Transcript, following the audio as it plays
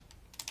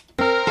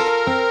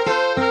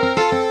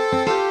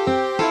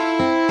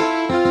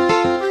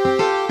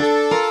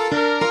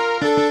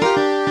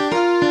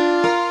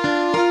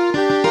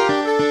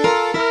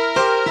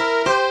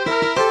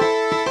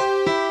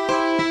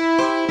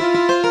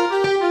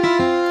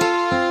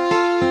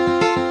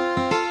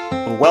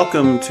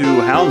Welcome to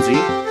Houndsy,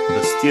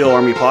 the Steel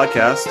Army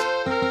podcast.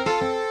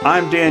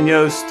 I'm Dan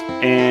Yost,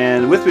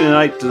 and with me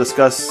tonight to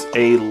discuss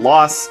a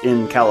loss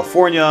in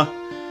California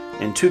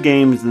and 2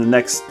 games in the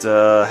next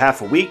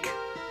half a week.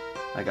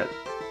 I got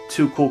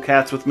 2 cool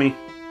cats with me.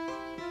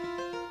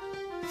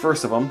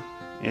 First of them,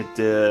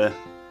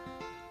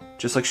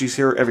 just like she's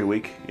here every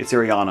week, it's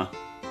Ariana.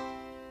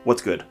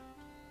 What's good?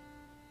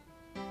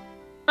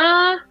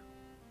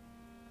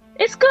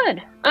 It's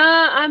good.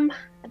 I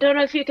don't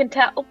know if you can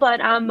tell,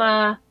 but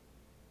I'm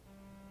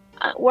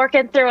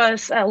working through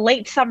a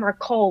late summer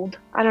cold.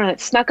 I don't know, it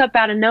snuck up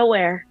out of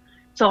nowhere.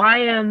 So I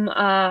am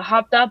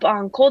hopped up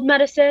on cold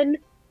medicine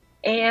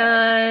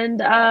and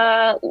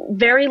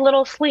very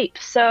little sleep.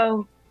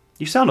 So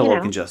You sound a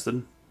little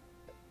congested.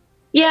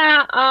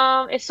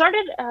 yeah, it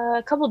started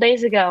a couple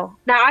days ago.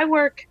 Now I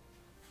work.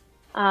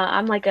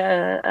 I'm like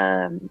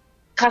a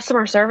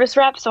customer service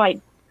rep, so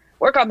I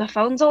work on the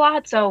phones a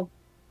lot. So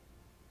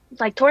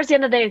like towards the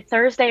end of the day,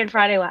 Thursday and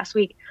Friday last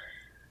week,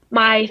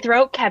 my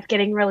throat kept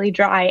getting really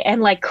dry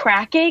and like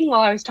cracking while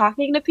I was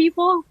talking to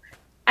people.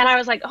 And I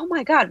was like, oh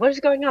my God, what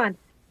is going on?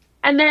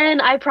 And then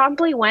I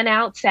promptly went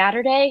out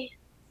Saturday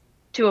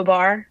to a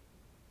bar,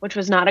 which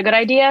was not a good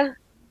idea,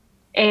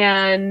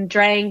 and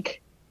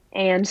drank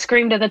and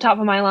screamed at the top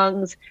of my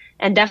lungs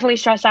and definitely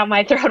stressed out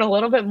my throat a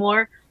little bit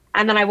more.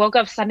 And then I woke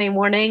up Sunday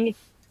morning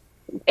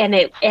and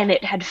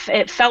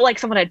it felt like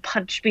someone had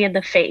punched me in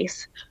the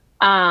face.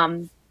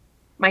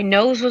 My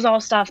nose was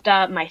all stuffed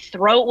up, my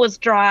throat was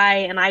dry,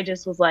 and I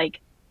just was like,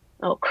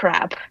 oh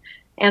crap.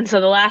 And so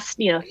the last,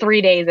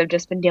 3 days I've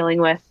just been dealing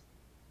with,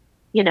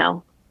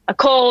 a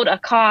cold, a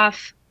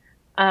cough.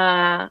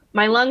 My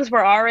lungs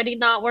were already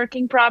not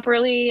working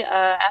properly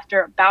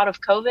after a bout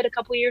of COVID a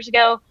couple years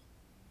ago.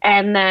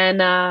 And then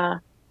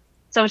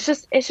so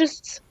it's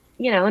just,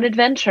 an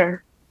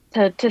adventure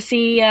to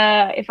see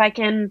if I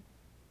can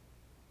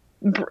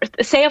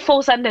say a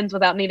full sentence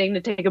without needing to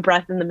take a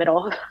breath in the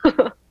middle.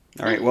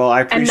 All right, well,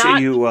 I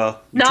appreciate you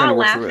trying to work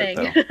laughing.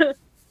 through it, though.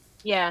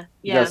 Yeah.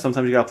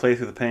 Sometimes you gotta play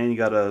through the pain. You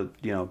gotta,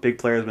 big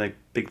players make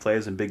big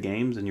plays in big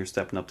games, and you're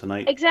stepping up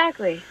tonight.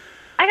 Exactly.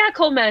 I got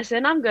cold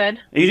medicine. I'm good.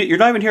 And you're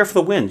not even here for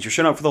the wins. You're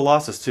showing up for the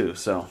losses too.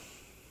 So.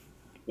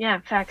 Yeah,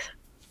 facts.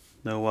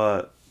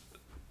 No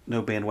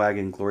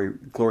bandwagon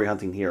glory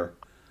hunting here.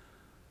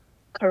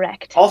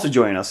 Correct. Also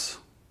joining us,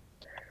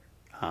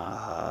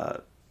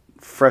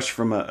 fresh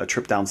from a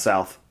trip down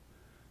south.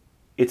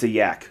 It's a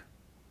yak.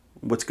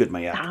 What's good, my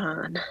yak?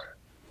 Don.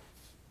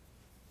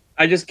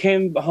 I just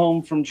came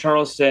home from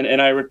Charleston and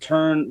I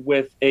returned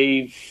with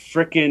a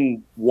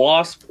freaking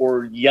wasp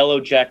or yellow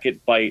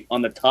jacket bite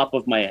on the top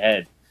of my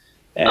head.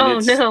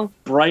 And it's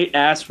bright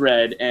ass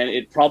red, and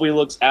it probably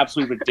looks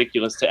absolutely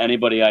ridiculous to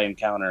anybody I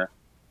encounter.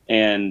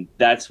 And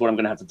that's what I'm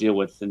going to have to deal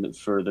with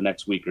for the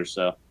next week or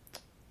so.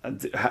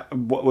 Did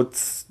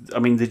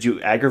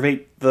you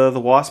aggravate the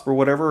wasp or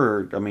whatever?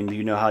 Or, do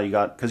you know how you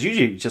got... Because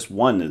usually just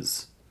one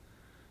is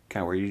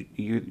kind of where you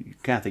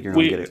kind of think you're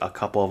going to get a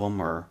couple of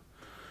them, or...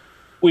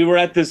 We were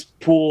at this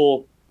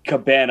pool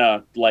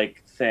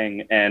cabana-like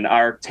thing, and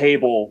our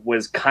table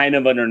was kind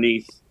of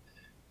underneath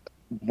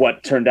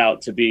what turned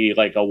out to be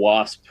like a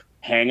wasp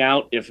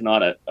hangout, if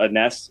not a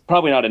nest.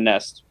 Probably not a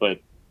nest, but,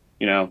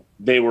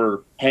 they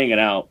were hanging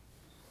out.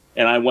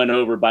 And I went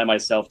over by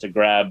myself to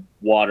grab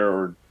water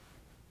or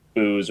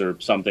booze or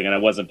something, and I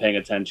wasn't paying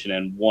attention,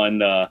 and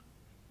one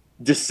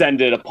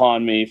descended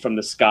upon me from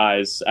the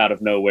skies out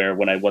of nowhere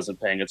when I wasn't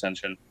paying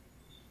attention.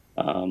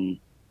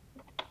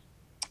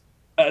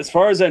 As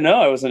far as I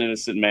know, I was an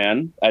innocent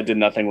man. I did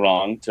nothing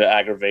wrong to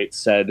aggravate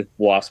said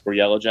wasp or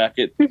yellow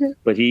jacket,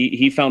 but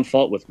he found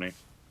fault with me.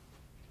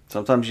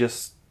 Sometimes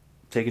just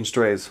taking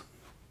strays.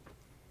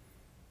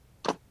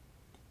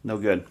 No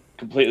good.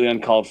 Completely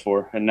uncalled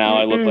for, and now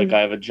I look like I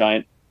have a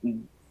giant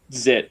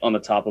zit on the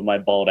top of my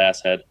bald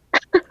ass head.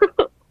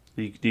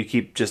 Do you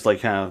keep just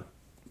like kind of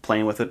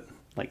playing with it,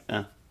 like,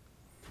 Or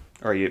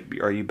are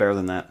you better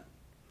than that?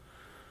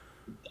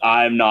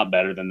 I'm not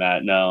better than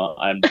that. No,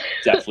 I'm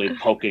definitely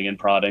poking and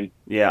prodding.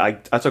 Yeah,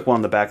 I took one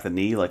on the back of the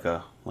knee like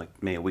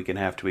maybe a week and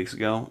a half, 2 weeks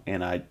ago,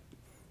 and I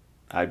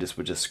would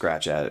just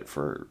scratch at it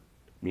for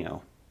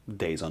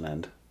days on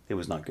end. It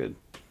was not good,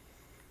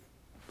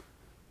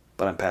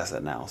 but I'm past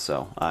that now.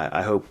 So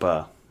I hope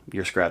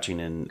your scratching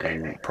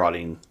and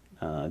prodding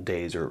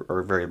days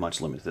are very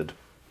much limited.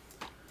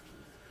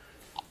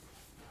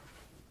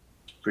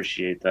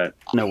 Appreciate that.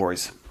 No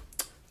worries.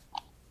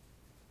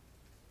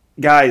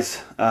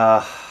 Guys,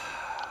 the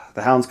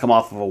Hounds come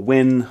off of a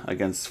win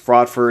against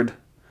Fraudford,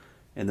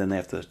 and then they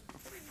have to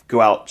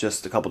go out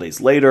just a couple days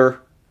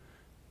later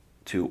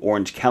to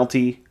Orange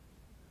County,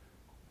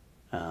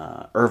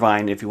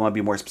 Irvine, if you want to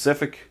be more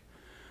specific,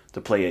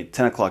 to play a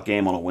 10 o'clock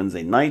game on a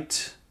Wednesday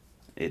night.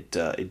 It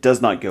does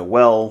not go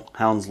well.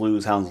 Hounds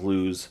lose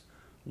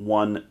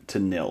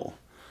 1-0.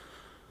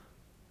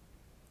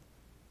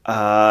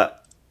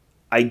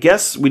 I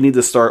guess we need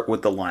to start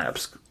with the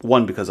lineups.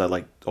 One, because I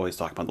like always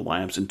talking about the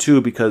lineups, and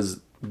two, because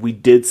we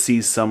did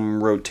see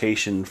some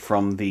rotation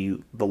from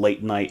the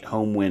late night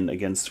home win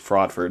against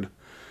Fraudford.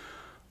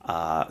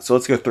 So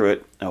let's go through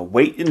it.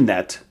 Weight in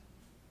net.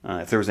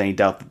 If there was any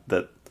doubt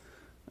that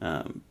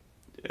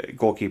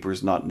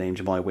goalkeepers not named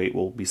Jamali Waite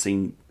will be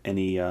seen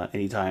any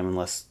time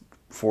unless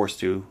forced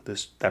to.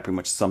 That pretty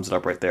much sums it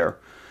up right there.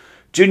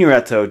 Junior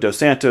Eto, Dos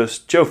Santos,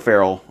 Joe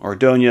Farrell,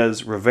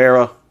 Ordonez,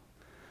 Rivera.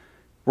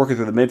 Working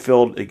through the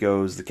midfield, it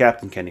goes the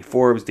captain, Kenny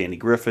Forbes, Danny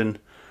Griffin,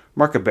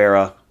 Mark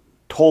Ibarra,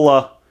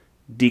 Tola,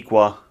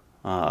 Dikwa,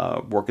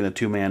 working the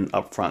two-man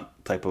up front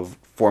type of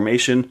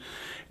formation.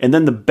 And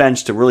then the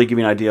bench to really give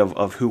you an idea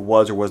of who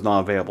was or was not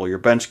available. Your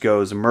bench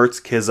goes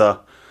Mertz, Kizza,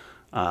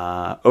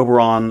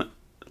 Oberon,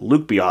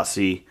 Luke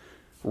Biasi,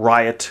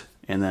 Riot,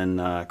 and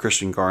then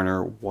Christian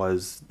Garner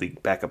was the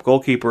backup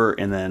goalkeeper,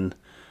 and then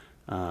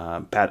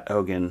Pat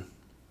Hogan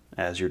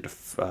as your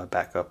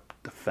backup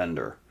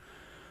defender.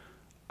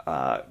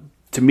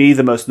 To me,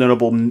 the most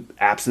notable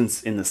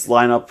absence in this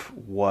lineup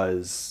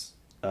was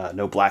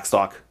no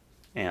Blackstock,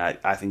 and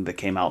I think that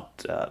came out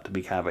to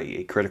be kind of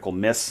a critical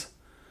miss.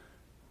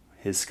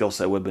 His skill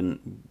set would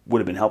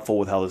have been helpful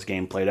with how this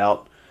game played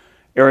out.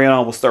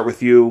 Ariana, we'll start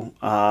with you.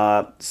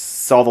 Saw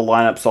the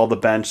lineup, saw the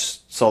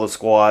bench, saw the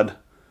squad.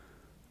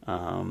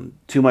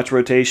 Too much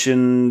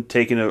rotation,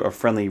 taking a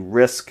friendly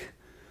risk.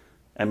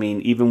 I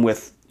mean, even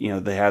with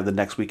they have the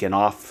next weekend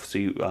off, so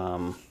you.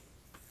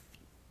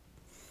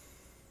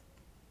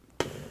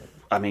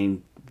 I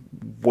mean,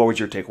 what was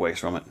your takeaways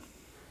from it?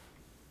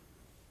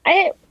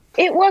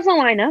 It was a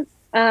lineup.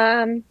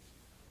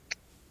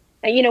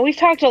 We've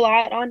talked a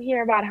lot on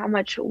here about how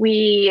much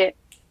I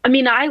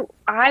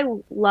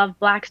love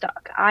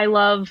Blackstock. I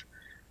love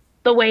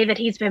the way that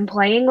he's been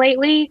playing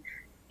lately,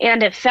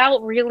 and it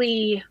felt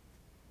really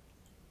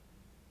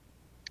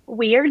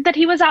weird that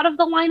he was out of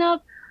the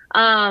lineup.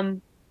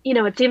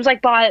 It seems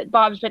like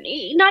Bob's been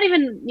not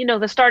even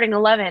the starting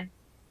 11.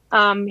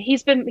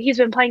 He's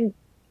been playing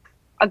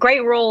a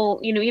great role,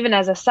 even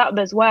as a sub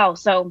as well.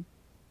 So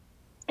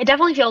it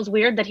definitely feels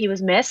weird that he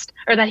was missed,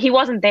 or that he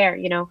wasn't there.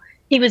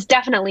 He was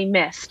definitely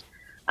missed.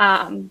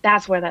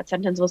 That's where that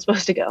sentence was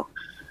supposed to go.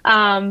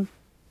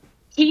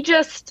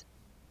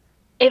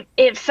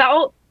 It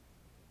felt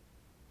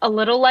a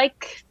little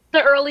like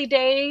the early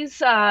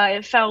days.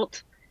 It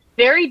felt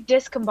very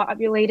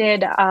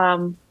discombobulated.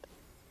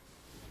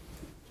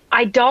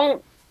 I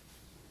don't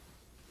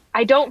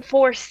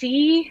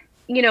foresee,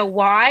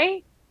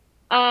 why.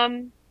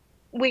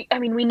 We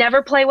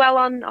never play well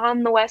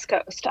on the West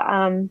Coast.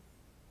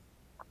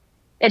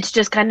 It's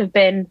just kind of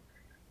been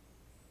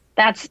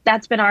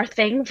that's been our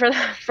thing for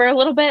a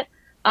little bit.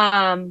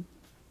 But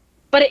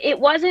it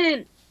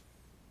wasn't.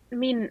 I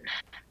mean,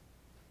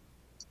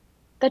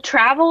 the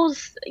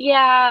travels,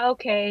 yeah,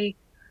 okay.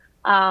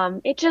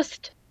 It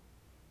just.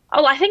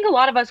 Oh, I think a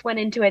lot of us went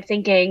into it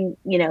thinking,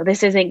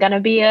 this isn't going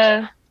to be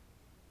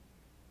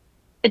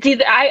it's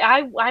either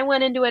I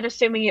went into it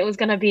assuming it was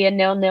going to be a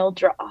 0-0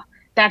 draw.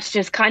 That's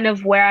just kind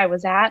of where I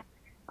was at.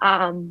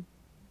 And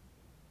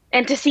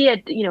to see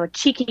a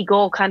cheeky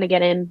goal kind of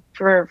get in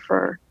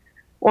for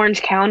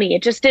Orange County,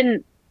 it just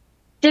didn't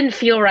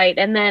feel right.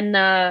 And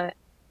then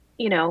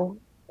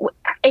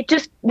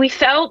we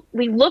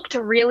looked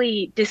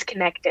really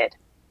disconnected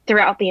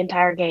throughout the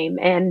entire game,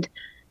 and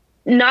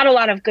not a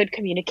lot of good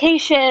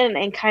communication,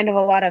 and kind of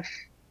a lot of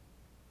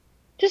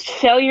just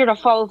failure to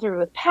follow through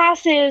with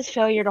passes,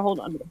 failure to hold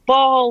onto the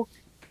ball,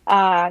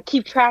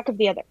 keep track of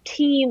the other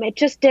team. It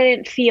just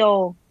didn't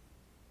feel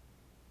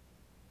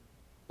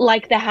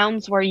like the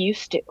Hounds were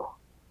used to.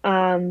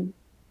 So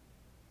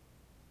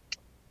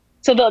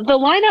the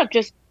lineup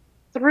just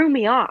threw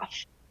me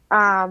off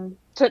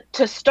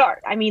to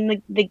start. I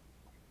mean,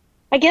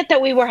 I get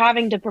that we were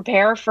having to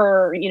prepare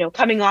for,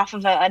 coming off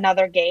of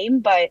another game,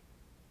 but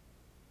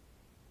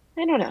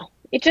I don't know.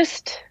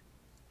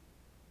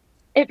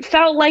 It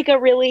felt like a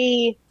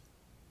really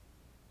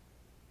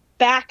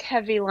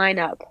back-heavy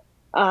lineup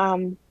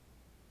for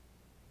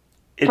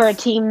a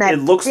team that it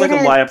looks like a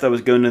lineup that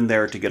was going in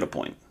there to get a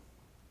point.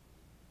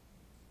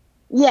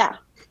 Yeah.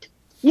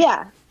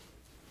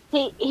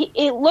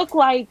 It looked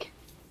like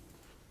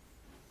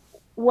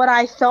what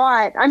I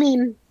thought. I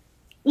mean,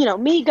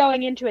 me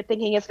going into it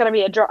thinking it's going to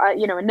be a draw, a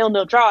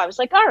 0-0 draw. I was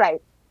like, all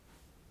right,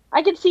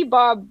 I could see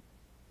Bob.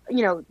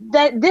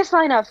 That this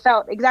lineup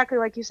felt exactly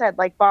like you said,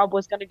 like Bob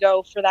was going to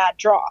go for that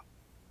draw.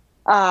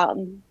 But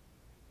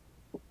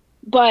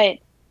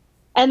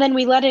and then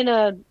we let in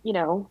a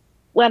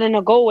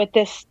goal with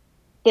this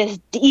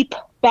deep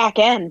back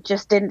end.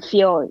 Just didn't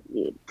feel.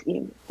 It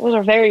was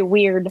a very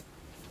weird,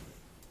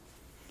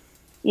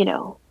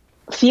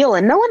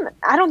 feeling.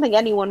 I don't think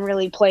anyone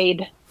really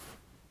played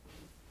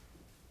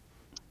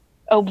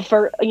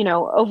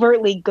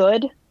overtly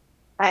good.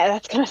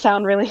 That's going to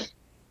sound really.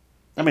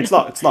 I mean, it's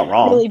not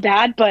wrong. Really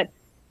bad, but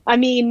I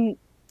mean,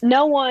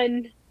 no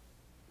one.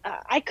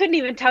 I couldn't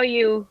even tell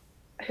you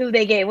who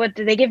they gave. What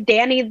did they give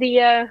Danny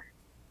the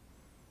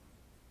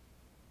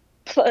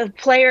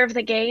player of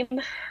the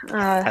game?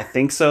 I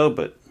think so,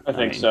 but I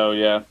think so.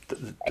 Yeah.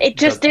 It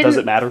just didn't. Does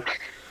it matter?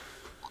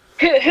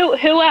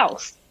 Who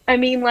else? I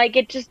mean, like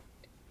it just.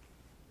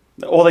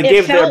 Well, they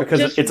gave it there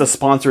because it's a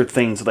sponsored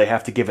thing, so they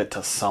have to give it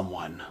to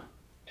someone.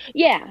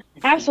 Yeah,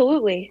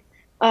 absolutely.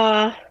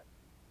 Uh,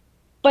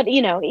 but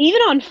even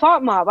on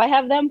FotMob, I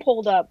have them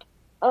pulled up.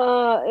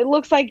 It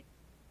looks like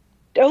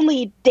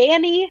only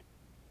Danny,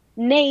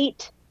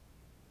 Nate,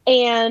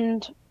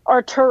 and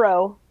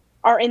Arturo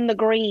are in the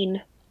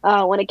green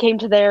when it came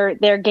to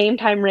their game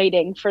time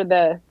rating for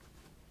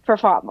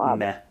FotMob,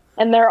 Meh.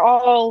 and they're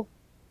all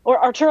or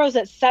Arturo's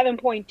at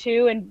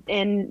 7.2,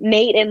 and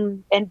Nate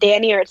and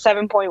Danny are at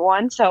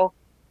 7.1. So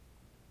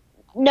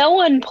no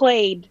one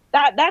played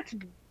that's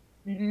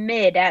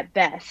mid at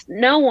best.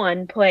 No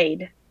one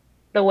played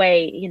the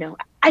way,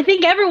 I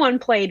think everyone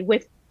played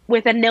with a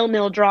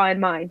 0-0 draw in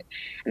mind.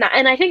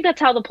 And I think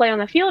that's how the play on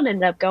the field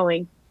ended up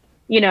going.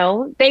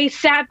 They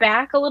sat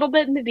back a little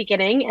bit in the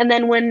beginning, and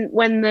then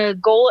when the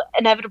goal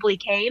inevitably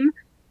came,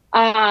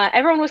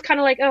 everyone was kind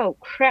of like, "Oh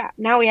crap,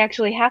 now we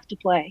actually have to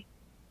play."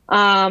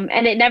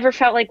 And it never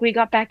felt like we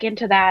got back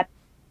into that,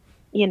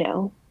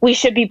 we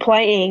should be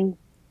playing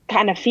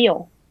kind of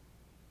feel.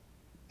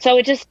 So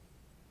it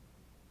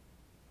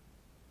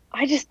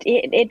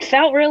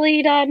felt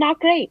really not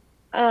great.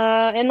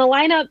 And the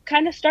lineup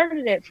kind of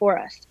started it for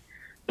us.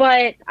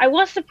 But I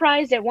was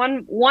surprised at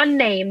one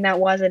name that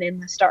wasn't in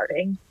the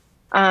starting,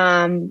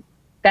 um,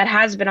 that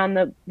has been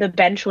on the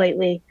bench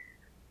lately.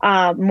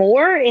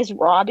 More is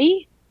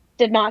Robbie.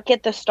 Did not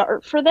get the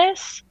start for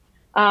this.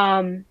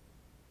 Um,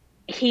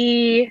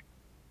 he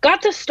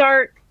got to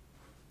start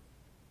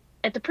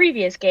at the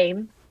previous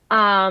game,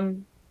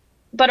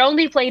 but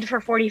only played for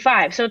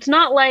 45. So it's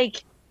not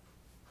like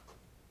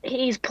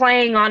he's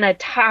playing on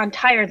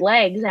tired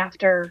legs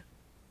after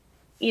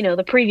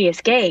the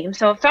previous game.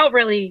 So it felt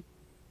really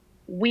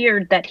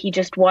weird that he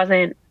just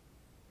wasn't.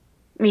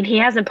 I mean, he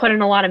hasn't put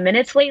in a lot of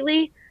minutes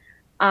lately,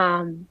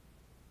 um,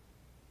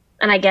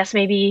 and I guess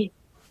maybe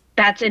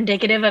that's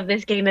indicative of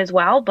this game as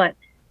well. But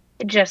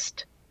it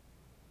just,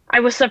 I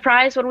was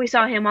surprised when we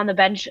saw him on the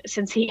bench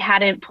since he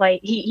hadn't played.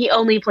 He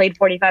only played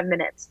 45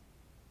 minutes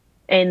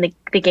in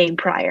the game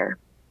prior.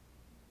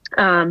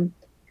 Um,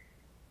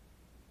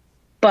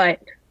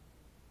 but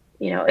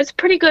it's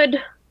pretty good.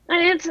 I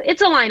mean,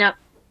 it's a lineup.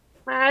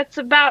 That's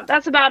about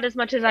as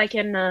much as I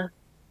can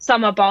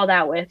sum up all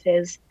that with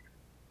is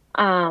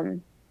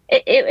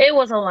it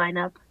was a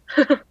lineup.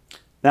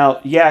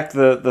 Now, Yak,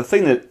 the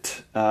thing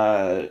that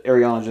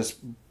Ariana just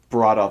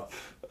brought up,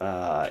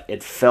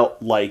 it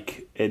felt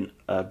like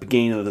a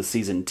beginning of the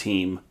season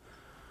team.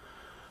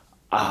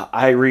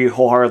 I agree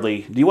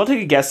wholeheartedly. Do you want to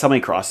take a guess how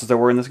many crosses there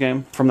were in this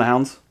game from the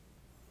Hounds?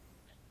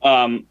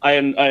 I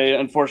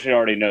unfortunately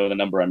already know the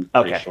number. I'm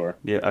pretty Okay. sure.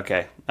 Yeah.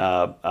 Okay.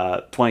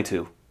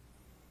 22.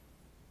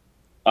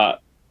 Uh,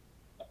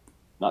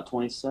 Not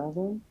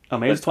 27. Oh,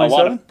 maybe it's A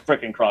lot of 27.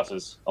 freaking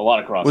crosses. A lot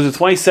of crosses. Was it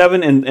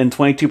 27 and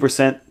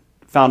 22%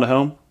 found a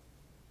home?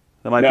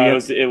 That might be No,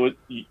 it. it was.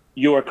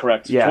 You are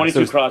correct. Yeah,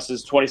 22 so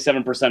crosses,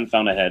 27%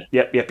 found ahead.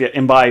 Yep.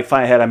 And by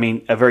find ahead, I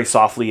mean very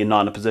softly and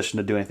not in a position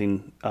to do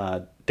anything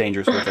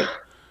dangerous with it.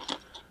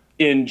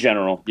 In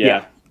general,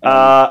 yeah.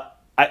 That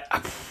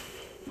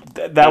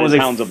was a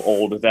Hounds of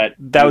old that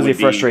was you a would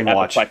frustrating be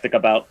watch. apoplectic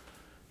about.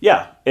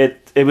 Yeah,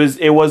 it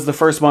was the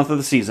first month of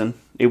the season.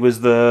 It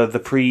was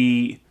the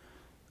pre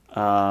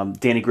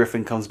Danny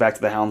Griffin comes back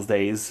to the Hounds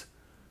days.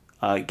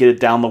 Get it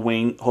down the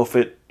wing, hoof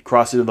it,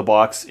 cross it into the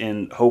box,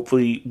 and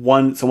hopefully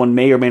someone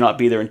may or may not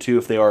be there, and two,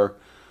 if they are,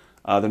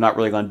 they're not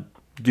really going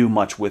to do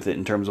much with it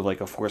in terms of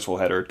like a forceful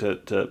header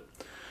to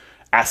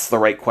ask the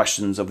right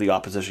questions of the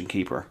opposition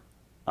keeper.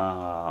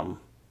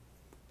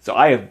 So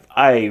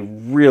I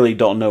really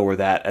don't know where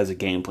that as a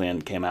game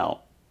plan came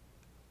out.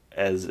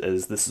 As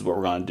this is what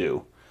we're going to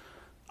do.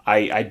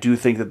 I do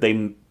think that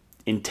they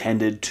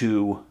intended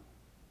to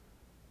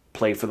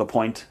play for the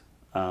point.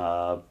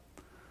 And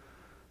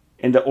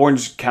to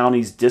Orange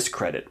County's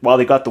discredit, while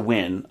they got the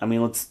win, I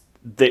mean,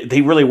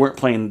 they really weren't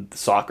playing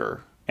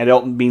soccer. And I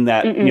don't mean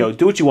that,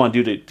 do what you want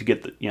to do to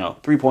get the,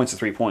 3 points to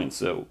 3 points.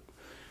 So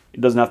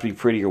it doesn't have to be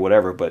pretty or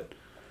whatever. But,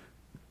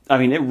 I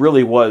mean, it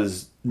really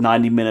was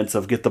 90 minutes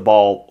of get the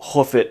ball,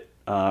 hoof it,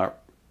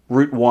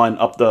 route one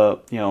up the,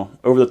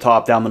 over the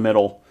top, down the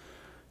middle.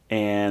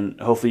 And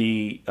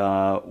hopefully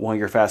one of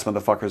your fast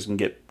motherfuckers can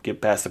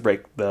get past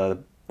the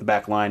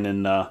back line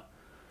and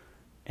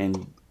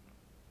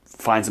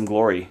find some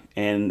glory.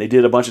 And they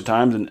did a bunch of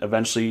times, and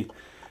eventually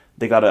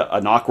they got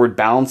an awkward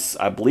bounce.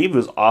 I believe it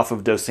was off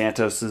of Dos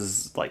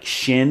Santos's like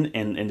shin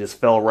and just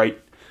fell right.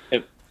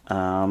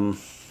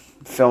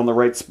 Fell in the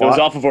right spot. It was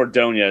off of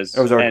Ordonez,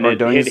 and it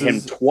hit him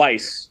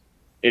twice.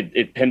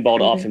 It pinballed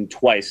off him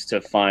twice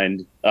to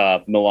find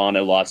Milan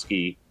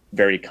Olowski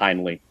very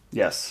kindly.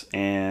 Yes,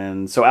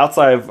 and so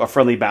outside of a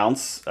friendly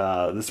bounce,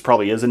 this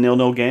probably is a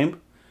 0-0 game.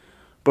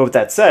 But with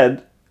that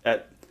said,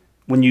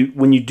 when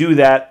you do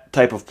that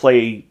type of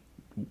play,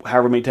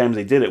 however many times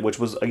they did it, which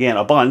was again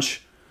a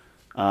bunch,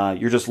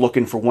 you're just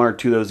looking for one or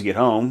two of those to get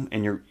home,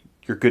 and you're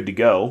good to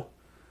go.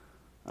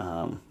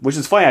 Which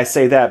is funny I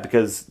say that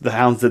because the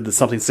Hounds did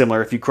something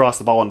similar. If you cross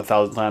the ball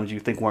 1,000 times, you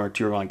think one or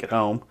two are going to get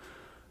home.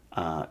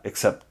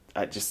 Except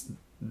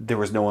there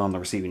was no one on the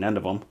receiving end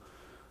of them.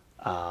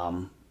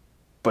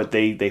 but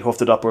they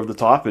hoofed it up over the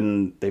top,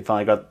 and they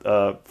finally got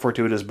a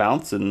fortuitous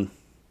bounce, and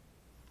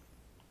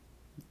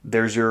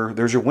there's your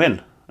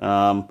win.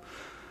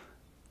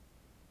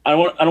 I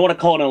don't want to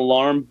call it an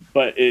alarm,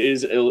 but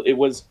it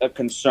was a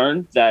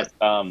concern that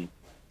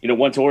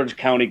once Orange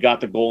County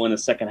got the goal in the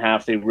second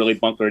half, they really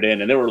bunkered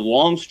in, and there were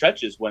long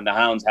stretches when the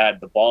Hounds had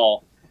the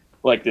ball,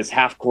 like this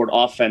half court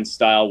offense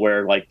style,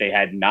 where like they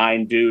had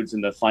 9 dudes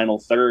in the final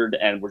third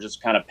and were just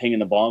kind of pinging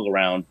the ball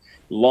around,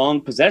 long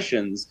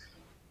possessions,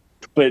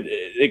 but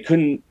they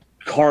couldn't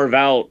carve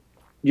out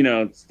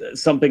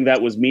something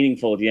that was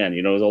meaningful at the end.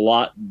 It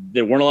was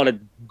there weren't a lot of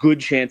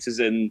good chances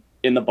in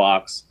the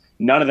box.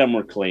 None of them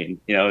were clean.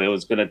 It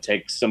was going to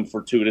take some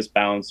fortuitous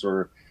bounce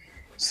or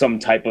some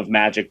type of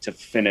magic to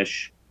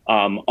finish.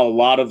 A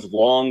lot of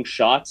long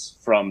shots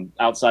from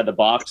outside the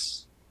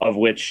box, of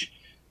which,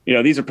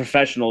 these are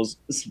professionals.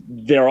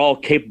 They're all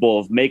capable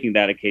of making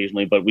that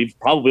occasionally, but we've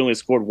probably only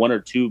scored 1 or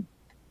 2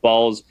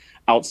 balls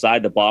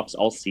outside the box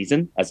all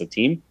season as a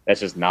team. That's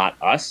just not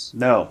us.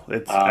 No,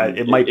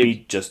 it might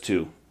be just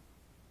 2.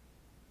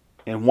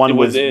 And one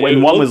was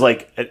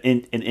like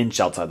an inch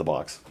outside the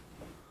box.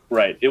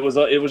 Right. It was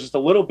just a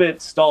little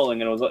bit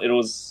stalling, and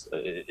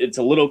it's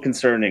a little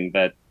concerning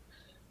that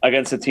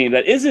against a team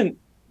that isn't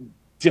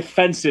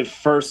defensive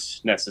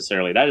first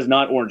necessarily. That is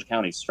not Orange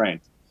County's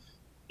strength.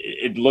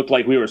 It looked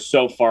like we were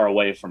so far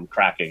away from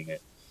cracking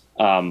it,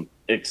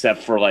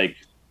 except for like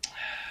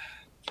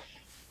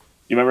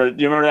you remember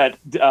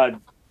that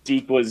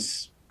Deke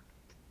was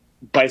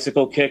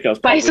bicycle kick. That was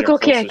probably Bicycle our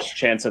closest kick.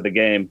 chance of the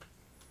game.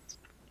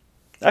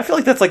 I feel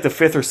like that's like the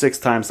 5th or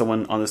 6th time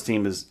someone on this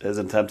team has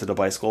attempted a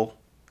bicycle,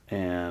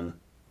 and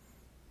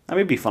I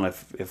mean, it'd be fun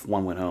if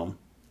one went home,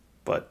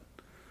 but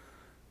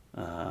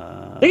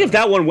I think if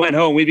that one went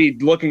home, we'd be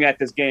looking at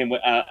this game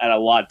at a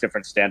lot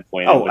different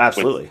standpoint. Oh,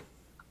 absolutely.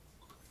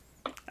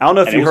 I don't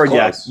know if you heard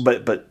yet, close.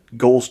 but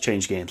goals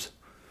change games.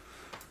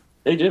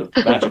 They do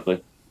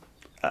magically.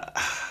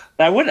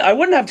 I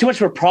wouldn't have too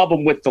much of a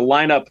problem with the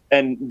lineup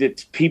and the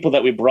people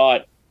that we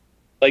brought.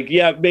 Like,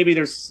 yeah, maybe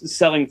they're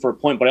selling for a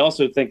point, but I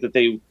also think that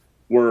they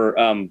were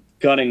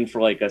gunning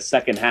for like a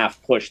second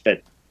half push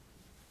that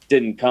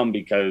didn't come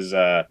because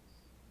they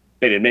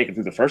didn't make it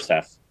through the first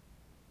half.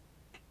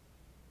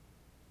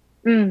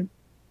 Mm.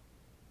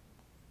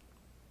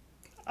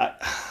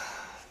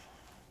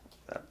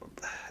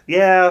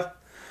 Yeah,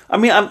 I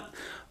mean,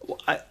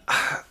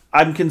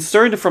 I'm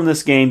concerned from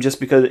this game just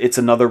because it's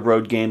another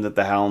road game that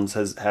the Hounds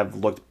have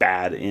looked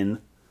bad in.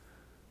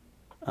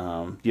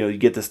 You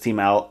get this team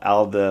out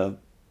of the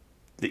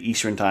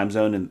Eastern time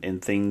zone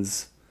and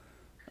things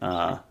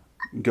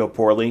go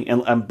poorly.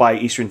 And by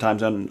Eastern time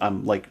zone,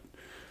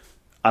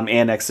 I'm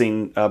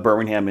annexing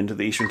Birmingham into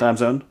the Eastern time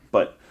zone,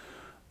 but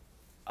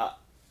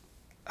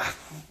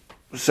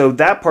so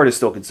that part is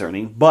still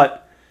concerning.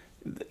 But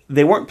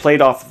they weren't played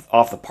off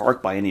the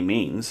park by any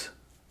means.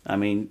 I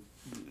mean,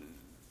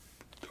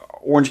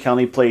 Orange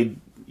County played.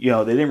 They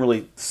didn't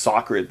really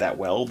soccer it that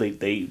well.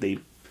 They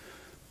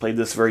played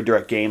this very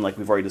direct game, like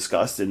we've already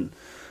discussed, and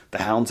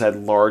the Hounds had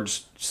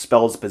large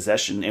spells of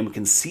possession, and we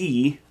can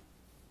see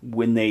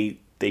when they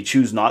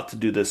choose not to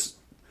do this,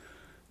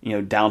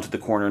 down to the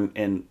corner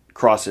and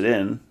cross it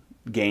in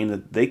game,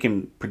 that they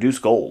can produce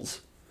goals.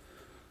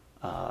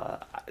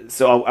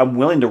 So I'm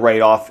willing to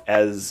write off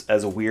as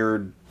a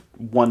weird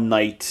one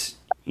night,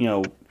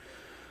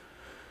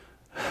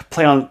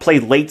 play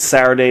late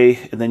Saturday,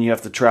 and then you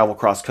have to travel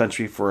cross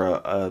country for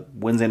a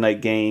Wednesday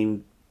night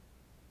game.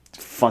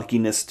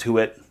 Funkiness to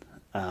it.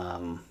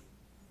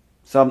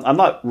 So I'm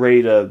not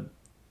ready to,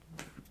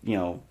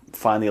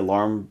 find the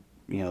alarm,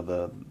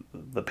 the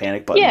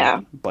panic button. Yeah.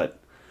 But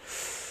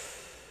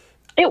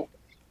It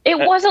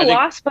was a I think-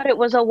 loss, but it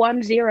was a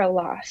 1-0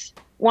 loss.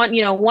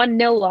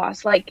 1-0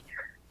 loss. Like,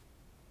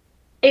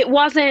 it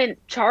wasn't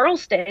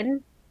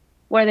Charleston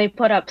where they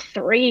put up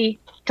 3-1,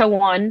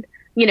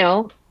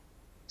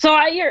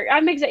 So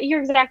you're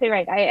exactly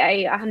right.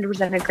 I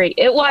 100% agree.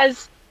 It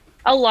was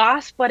a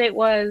loss, but it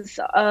was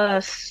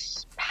a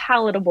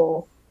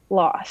palatable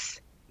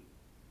loss.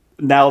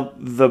 now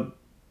the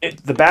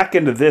back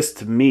end of this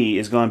to me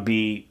is going to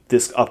be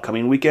this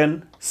upcoming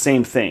weekend.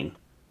 Same thing.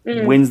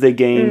 Wednesday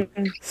game,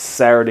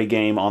 Saturday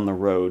game on the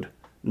road,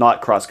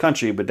 not cross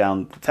country, but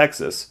down to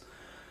Texas.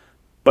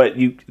 But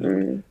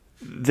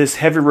this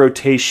heavy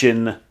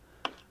rotation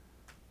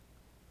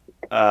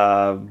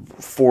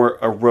for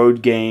a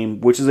road game,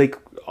 which is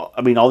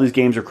all these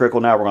games are critical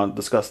now. We're going to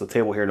discuss the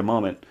table here in a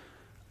moment.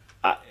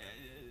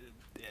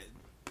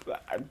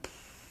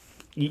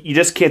 You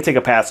just can't take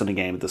a pass on the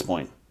game at this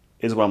point,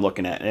 is what I'm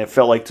looking at. And it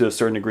felt like to a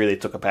certain degree they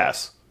took a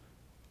pass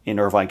in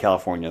Irvine,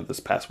 California this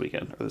past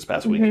weekend, or this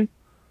past week.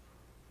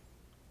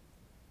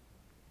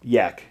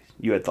 Yak,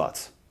 you had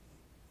thoughts.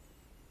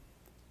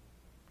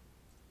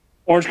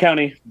 Orange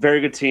County,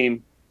 very good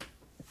team.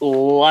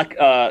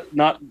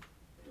 Not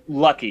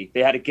lucky.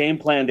 They had a game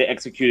plan they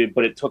executed,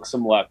 but it took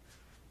some luck.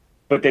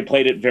 But they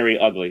played it very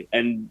ugly.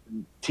 And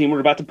the team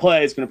we're about to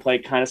play is going to play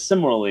kind of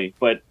similarly.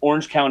 But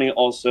Orange County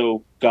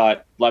also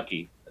got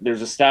lucky.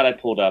 There's a stat I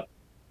pulled up.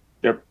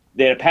 Their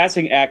They had a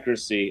passing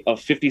accuracy of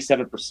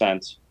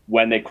 57%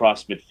 when they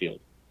crossed midfield.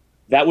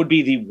 That would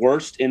be the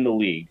worst in the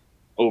league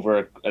over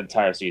an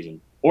entire season.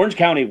 Orange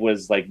County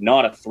was like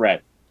not a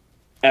threat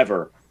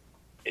ever,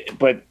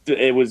 but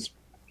it was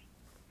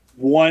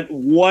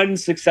one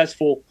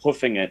successful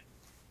hoofing it,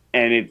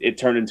 and it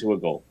turned into a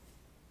goal.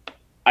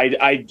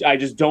 I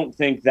just don't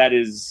think that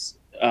is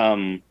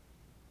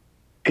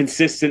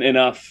consistent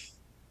enough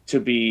to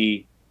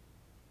be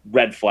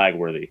red flag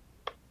worthy.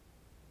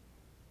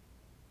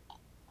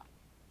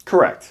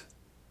 Correct.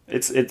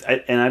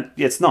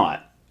 It's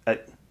not.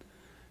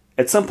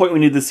 At some point, we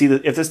need to see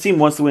that if this team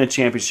wants to win a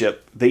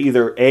championship, they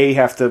either A,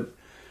 have to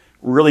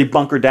really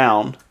bunker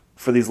down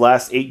for these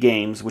last 8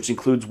 games, which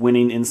includes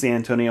winning in San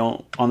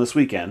Antonio on this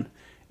weekend,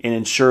 and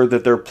ensure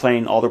that they're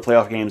playing all their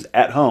playoff games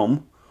at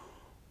home,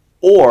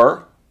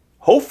 or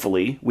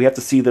hopefully we have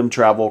to see them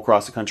travel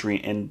across the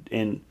country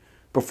and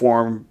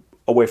perform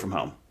away from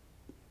home.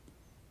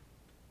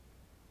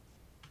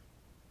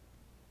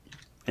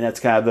 And that's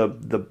kind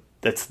of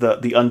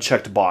the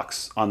unchecked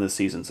box on this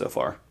season so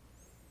far.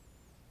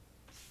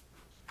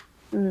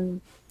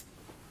 And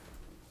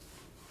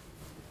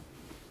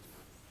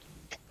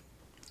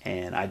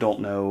I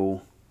don't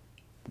know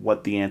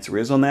what the answer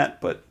is on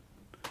that, but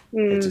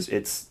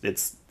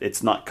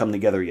it's not come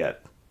together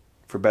yet,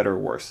 for better or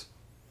worse.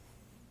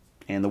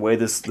 And the way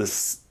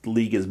this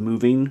league is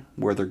moving,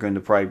 where they're going to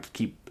probably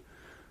keep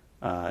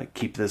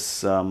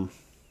this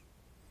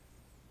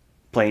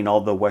playing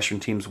all the Western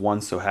teams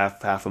once, so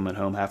half of them at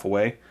home, half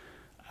away,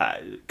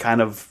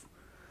 kind of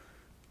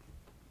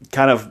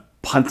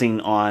punting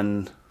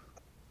on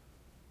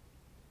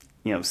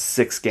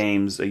 6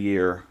 games a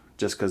year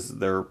just because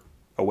they're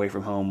away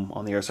from home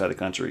on the other side of the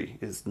country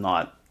is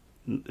not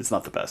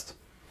the best.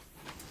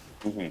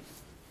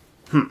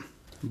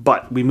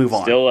 But we move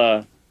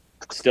on.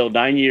 Still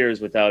 9 years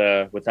without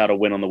a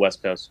win on the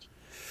West Coast.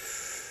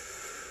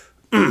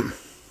 And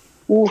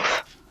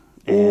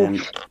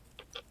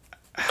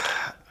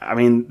I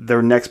mean,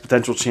 their next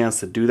potential chance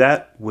to do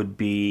that would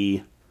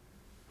be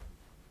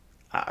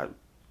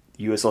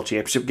USL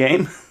Championship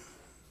game.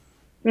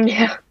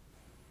 Yeah.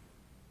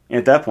 And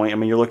at that point, I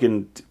mean, you're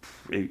looking.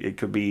 It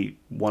could be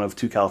one of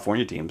 2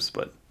 California teams,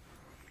 but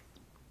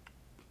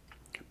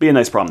be a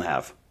nice problem to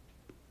have.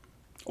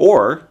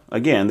 Or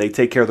again, they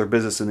take care of their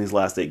business in these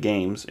last 8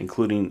 games,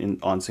 including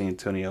on San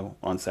Antonio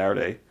on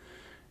Saturday,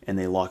 and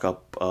they lock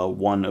up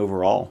 1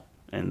 overall,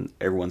 and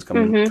everyone's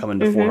coming to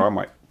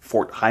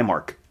Fort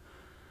Highmark.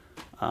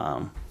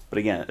 But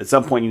again, at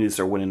some point, you need to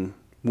start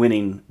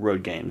winning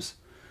road games.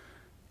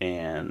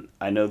 And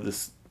I know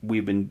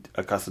we've been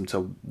accustomed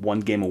to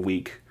 1 game a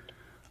week.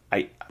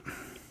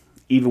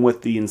 Even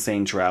with the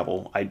insane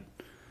travel,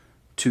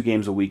 2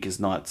 games a week is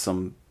not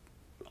some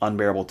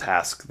unbearable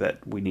task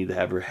that we need to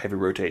have a heavy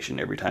rotation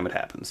every time it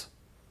happens.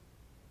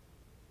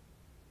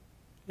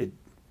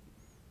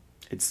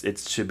 It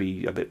should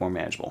be a bit more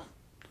manageable.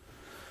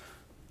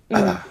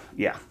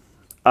 Yeah.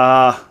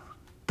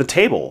 The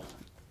table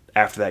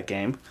after that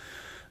game,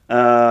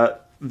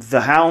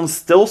 the Hounds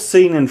still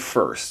sitting in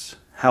first.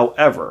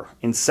 However,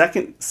 in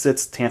second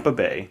sits Tampa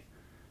Bay,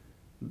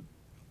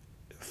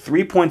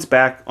 3 points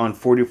back on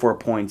 44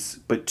 points,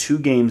 but 2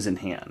 games in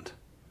hand.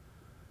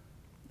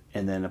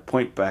 And then a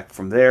point back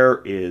from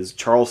there is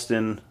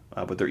Charleston,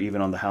 but they're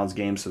even on the Hounds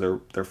games, so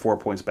they're 4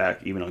 points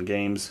back, even on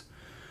games.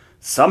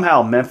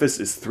 Somehow Memphis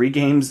is 3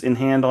 games in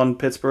hand on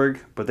Pittsburgh,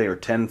 but they are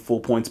 10 full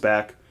points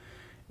back.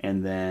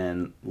 And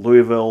then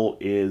Louisville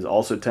is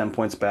also 10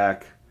 points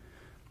back.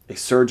 A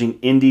surging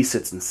Indy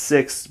sits in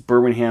 6th.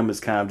 Birmingham is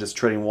kind of just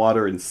treading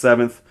water in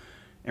 7th.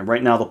 And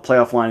right now the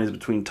playoff line is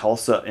between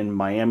Tulsa and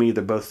Miami.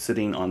 They're both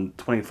sitting on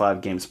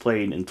 25 games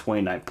played and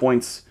 29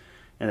 points.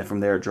 And then from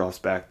there it drops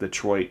back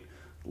Detroit.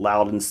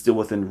 Loudoun still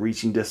within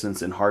reaching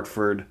distance in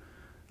Hartford.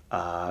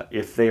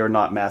 If they are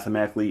not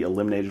mathematically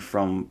eliminated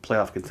from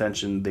playoff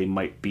contention, they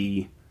might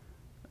be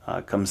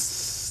come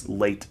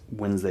late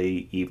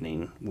Wednesday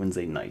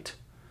night.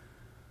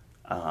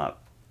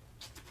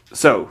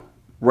 So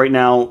right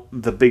now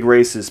the big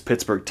race is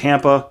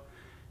Pittsburgh-Tampa.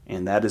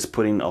 And that is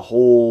putting a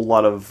whole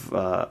lot of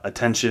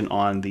attention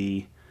on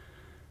the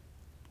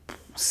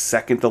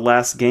second to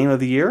last game of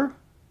the year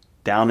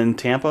down in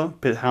Tampa.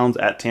 Pitt Hounds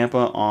at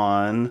Tampa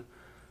on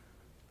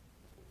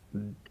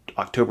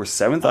October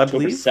 7th, I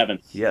believe. October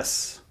 7th.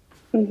 Yes.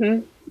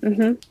 If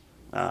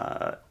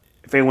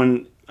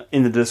anyone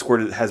in the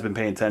Discord has been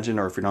paying attention,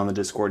 or if you're not on the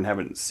Discord and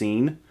haven't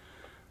seen,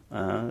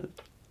 kind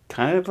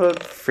of a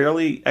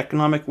fairly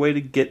economic way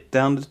to get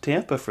down to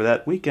Tampa for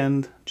that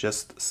weekend.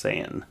 Just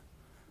saying.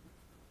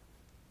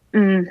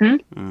 You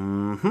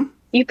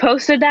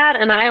posted that,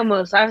 and I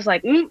was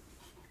like,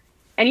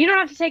 And you don't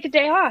have to take a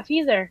day off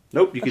either.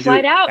 Nope, you can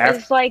flight do it out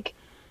is like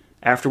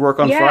after work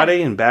on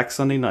Friday and back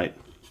Sunday night.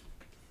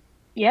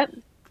 Yep.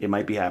 It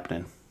might be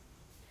happening.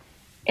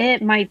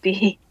 It might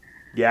be.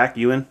 Yak,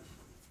 you in?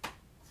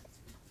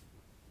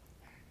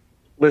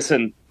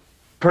 Listen,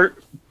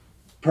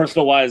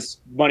 personal wise,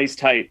 money's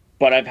tight,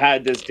 but I've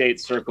had this date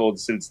circled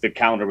since the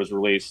calendar was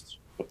released.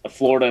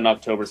 Florida in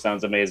October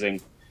sounds amazing.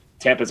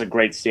 Tampa's a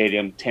great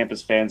stadium.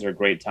 Tampa's fans are a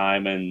great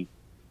time, and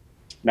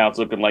now it's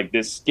looking like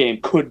this game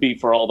could be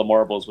for all the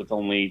marbles with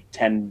only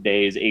 8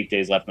 days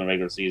left in the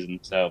regular season.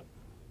 So,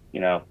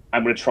 I'm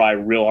going to try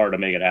real hard to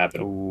make it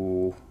happen.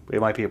 Ooh, it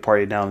might be a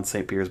party down in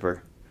St. Petersburg.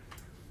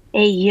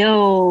 Hey,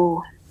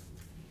 yo.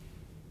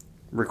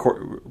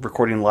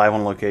 Recording live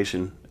on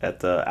location at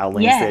the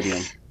Outland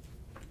Stadium.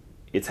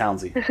 It's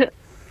Houndsy.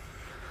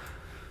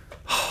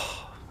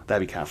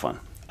 That'd be kind of fun.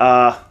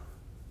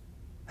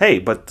 Hey,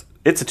 but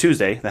it's a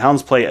Tuesday. The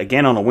Hounds play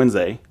again on a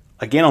Wednesday,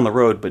 again on the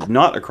road, but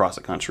not across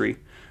the country,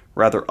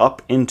 rather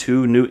up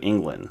into New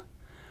England.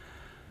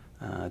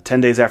 10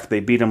 days after they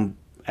beat them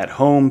at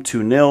home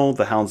 2-0,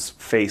 the Hounds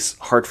face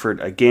Hartford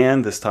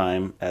again, this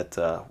time at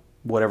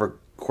whatever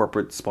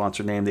corporate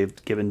sponsor name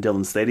they've given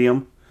Dillon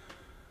Stadium.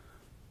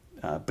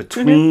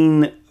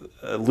 Between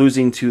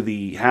losing to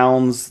the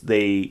Hounds,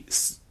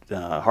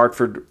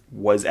 Hartford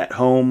was at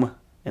home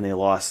and they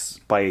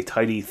lost by a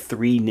tidy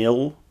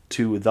 3-0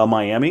 to the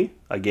Miami.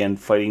 Again,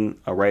 fighting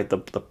right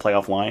at the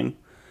playoff line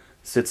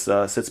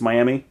sits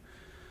Miami.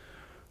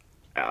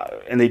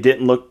 And they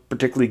didn't look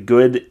particularly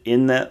good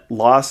in that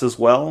loss as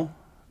well.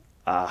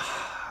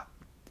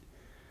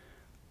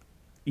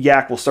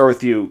 Yak, we'll start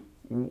with you.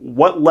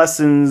 What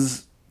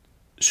lessons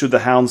should the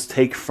Hounds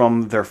take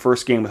from their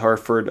first game with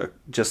Hartford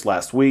just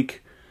last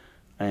week?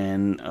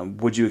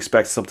 And would you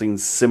expect something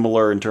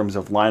similar in terms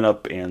of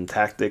lineup and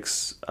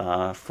tactics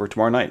for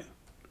tomorrow night?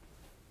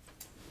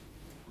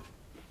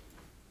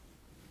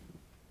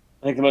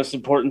 I think the most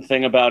important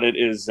thing about it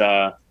is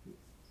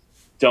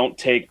don't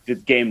take the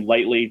game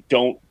lightly.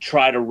 Don't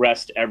try to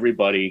rest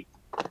everybody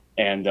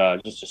and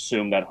just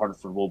assume that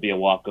Hartford will be a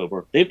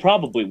walkover. They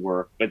probably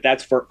were, but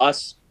that's for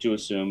us to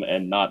assume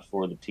and not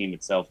for the team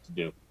itself to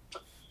do.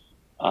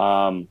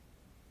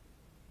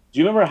 Do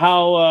you remember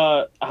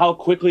how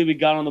quickly we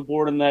got on the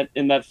board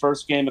in that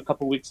first game a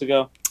couple weeks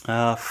ago?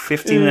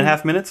 15 and a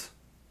half minutes.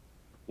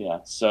 Yeah,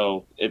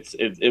 so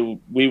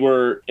we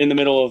were in the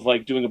middle of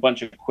like doing a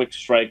bunch of quick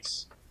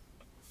strikes.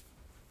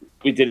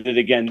 We did it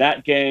again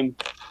that game.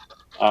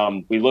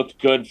 We looked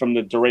good from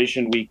the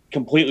duration. We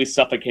completely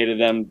suffocated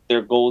them. Their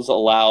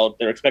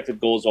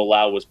expected goals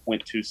allowed was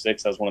 0.26.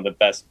 That was one of the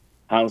best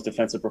Hounds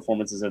defensive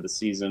performances of the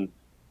season.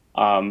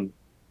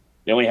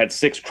 They only had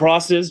 6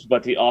 crosses,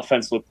 but the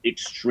offense looked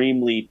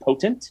extremely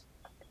potent.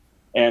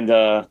 And,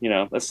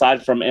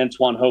 aside from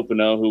Antoine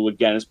Hopino, who,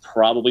 again, is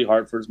probably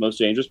Hartford's most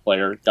dangerous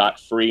player,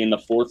 got free in the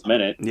 4th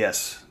minute.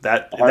 Yes,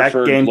 that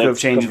game could have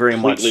changed very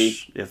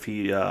much if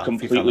he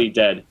completely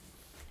dead.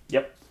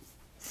 Yep.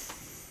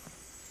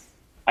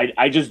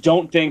 I just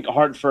don't think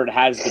Hartford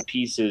has the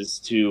pieces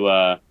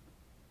to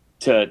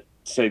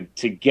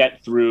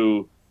get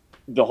through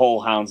the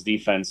whole Hounds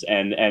defense,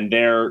 and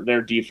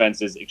their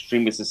defense is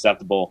extremely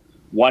susceptible.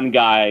 One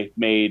guy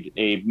made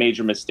a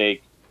major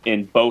mistake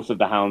in both of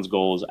the Hounds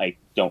goals. I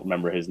don't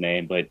remember his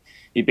name, but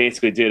he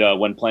basically did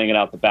when playing it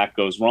out, the back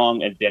goes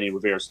wrong, and Denny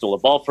Rivera stole a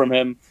ball from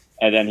him,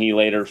 and then he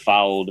later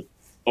fouled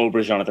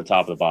Auberjon at the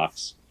top of the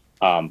box.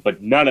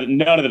 But none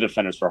of the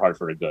defenders for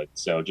Hartford are good,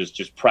 so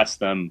just press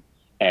them,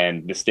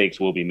 and mistakes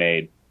will be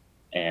made.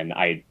 And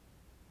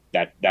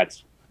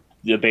that's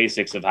the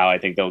basics of how I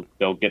think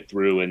they'll get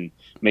through and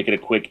make it a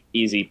quick,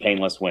 easy,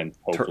 painless win.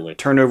 Hopefully,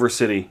 turnover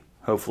city.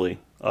 Hopefully,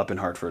 up in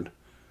Hartford.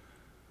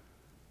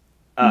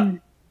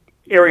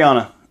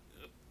 Ariana,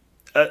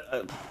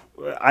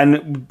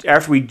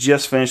 after we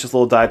just finished this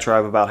little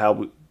diatribe about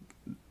how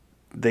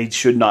they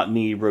should not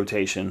need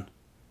rotation,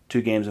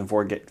 2 games in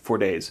 4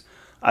 days,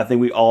 I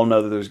think we all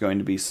know that there's going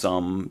to be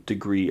some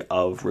degree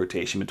of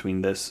rotation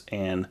between this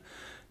and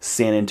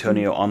San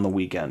Antonio on the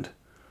weekend.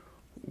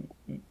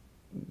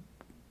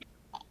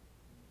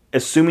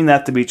 Assuming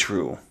that to be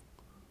true,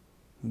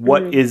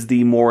 what is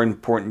the more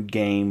important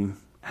game,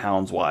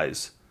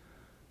 Hounds-wise?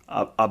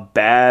 A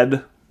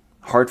bad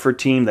Hartford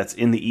team that's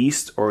in the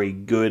East or a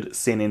good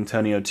San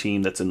Antonio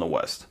team that's in the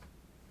West?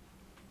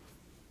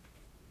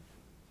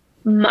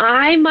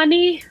 My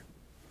money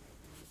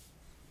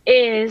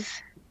is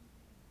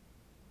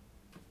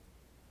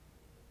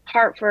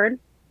Hartford,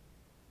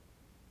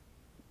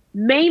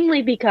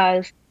 mainly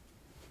because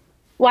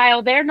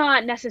while they're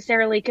not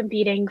necessarily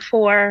competing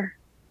for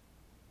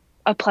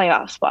a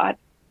playoff spot,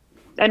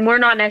 and we're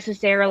not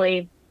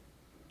necessarily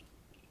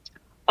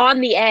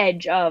on the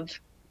edge of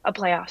a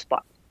playoff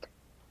spot,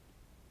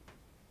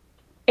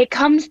 it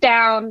comes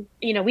down,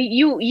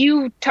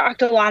 you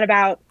talked a lot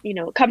about,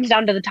 it comes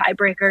down to the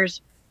tiebreakers.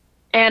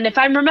 And if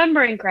I'm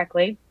remembering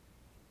correctly,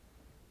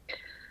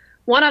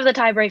 one of the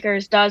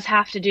tiebreakers does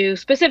have to do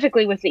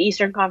specifically with the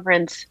Eastern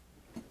Conference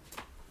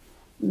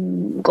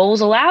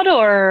goals allowed,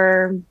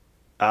 or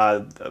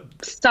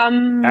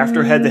some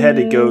after head-to-head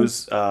it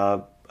goes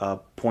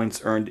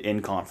points earned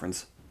in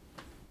conference.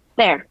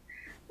 There,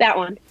 that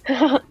one.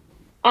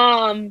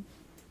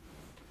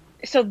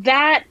 So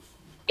that,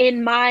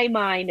 in my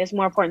mind, is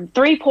more important.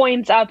 3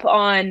 points up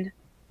on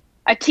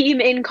a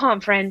team in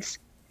conference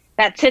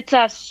that sits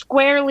us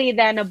squarely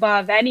then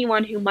above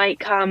anyone who might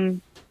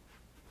come,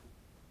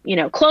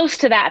 close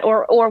to that,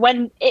 or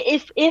when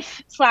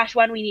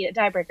we need a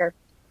tiebreaker.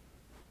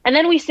 And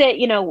then we say,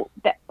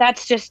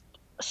 that's just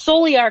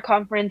solely our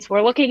conference.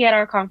 We're looking at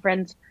our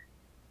conference.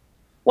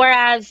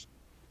 Whereas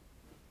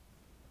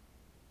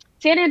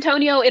San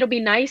Antonio, it'll be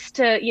nice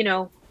to,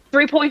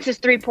 3 points is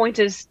 3 points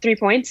is 3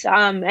 points,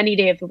 any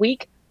day of the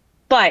week.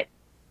 But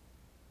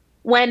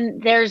when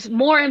there's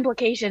more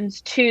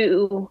implications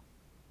to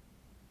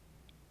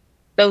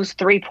those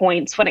 3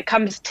 points when it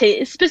comes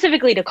to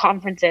specifically to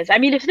conferences. I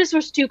mean, if this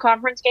was two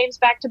conference games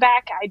back to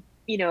back, I'd,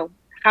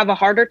 have a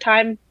harder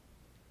time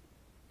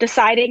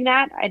deciding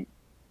that.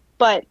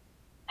 But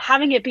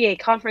having it be a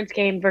conference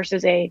game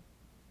versus a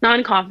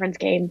non-conference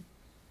game,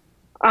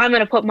 I'm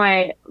going to put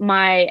my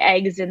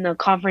eggs in the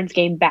conference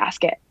game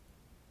basket.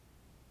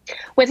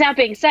 With that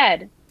being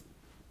said,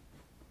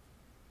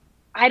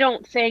 I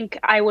don't think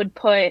I would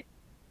put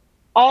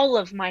all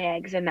of my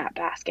eggs in that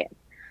basket.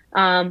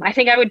 I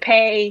think I would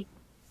pay,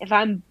 if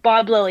I'm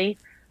Bob Lilly,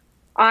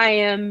 I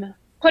am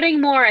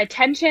putting more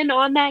attention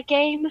on that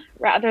game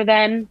rather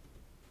than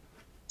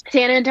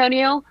San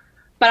Antonio,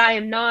 but I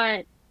am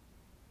not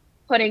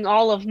putting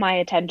all of my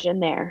attention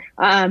there.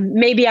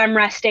 Maybe I'm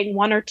resting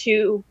one or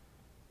two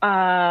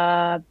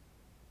good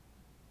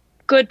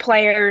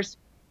players,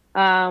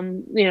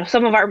 some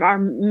of our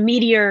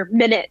meatier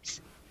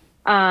minutes,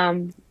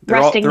 resting they're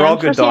all them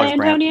for good San dogs,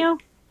 Brant. Antonio.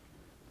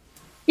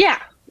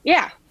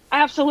 Yeah,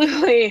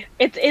 absolutely.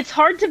 It's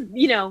hard to,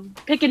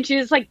 pick and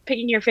choose, like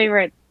picking your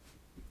favorite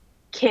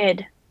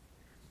kid.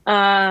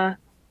 Though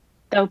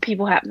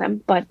people have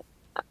them, but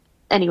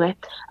anyway.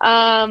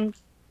 I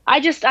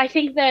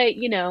think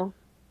that,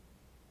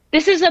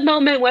 this is a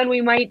moment when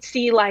we might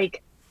see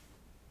like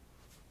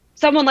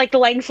someone like the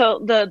likes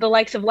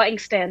of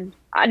Langston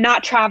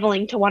not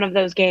traveling to one of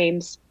those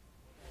games,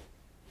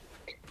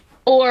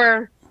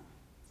 or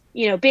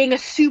being a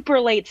super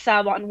late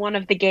sub on one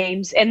of the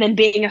games and then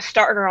being a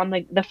starter on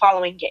the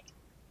following game.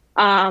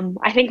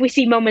 I think we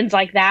see moments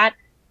like that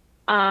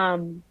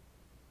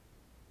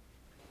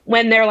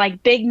when they're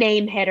like big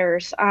name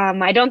hitters.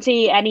 I don't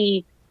see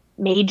any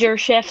major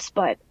shifts,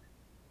 but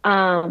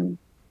I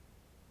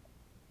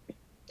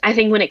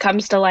think when it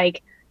comes to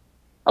like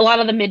a lot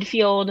of the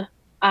midfield,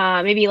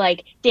 maybe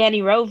like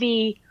Danny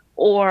Rovey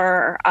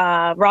or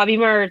Robbie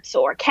Mertz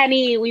or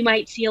Kenny, we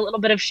might see a little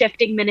bit of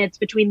shifting minutes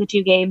between the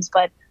two games.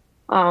 But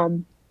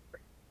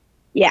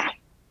yeah,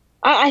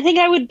 I think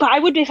I would,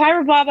 if I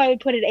were Bob, I would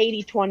put it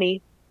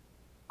 80-20,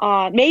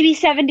 maybe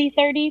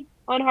 70-30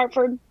 on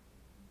Hartford.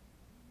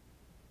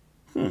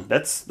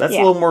 That's a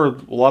little more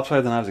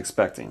lopsided than I was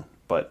expecting,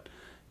 but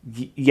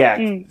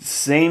yeah,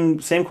 same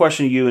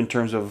question to you in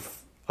terms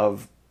of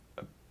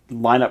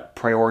lineup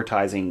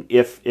prioritizing.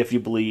 If you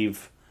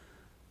believe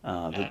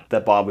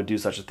that Bob would do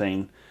such a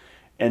thing,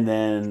 and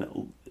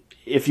then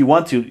if you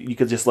want to, you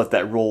could just let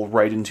that roll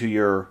right into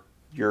your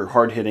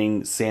hard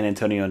hitting San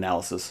Antonio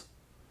analysis.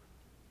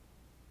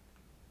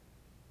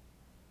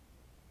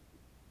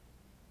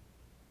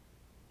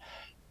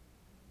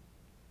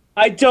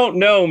 I don't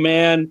know,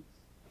 man.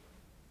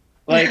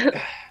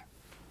 Like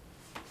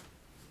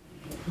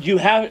you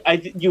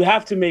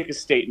have to make a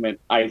statement,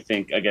 I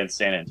think, against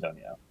San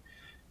Antonio.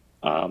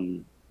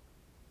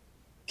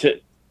 To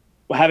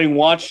having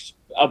watched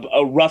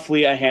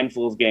roughly a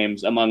handful of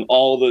games among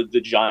all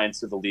the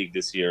giants of the league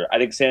this year, I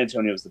think San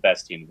Antonio is the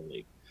best team in the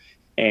league,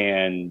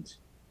 and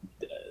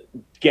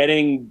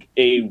getting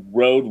a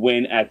road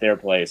win at their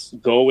place,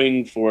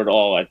 going for it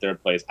all at their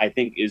place, I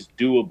think is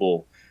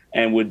doable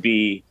and would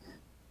be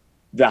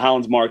the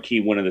Hounds' marquee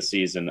win of the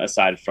season,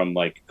 aside from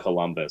like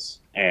Columbus,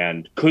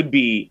 and could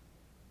be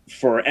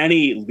for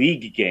any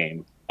league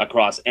game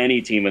across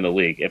any team in the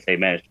league if they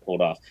manage to pull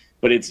it off.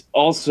 But it's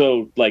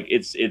also like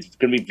it's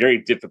going to be very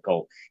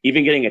difficult.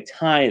 Even getting a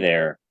tie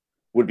there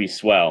would be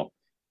swell.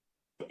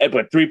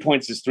 But 3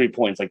 points is 3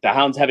 points. Like the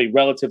Hounds have a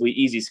relatively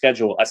easy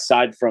schedule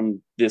aside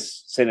from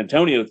this San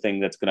Antonio thing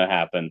that's going to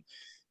happen.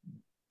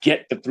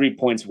 Get the 3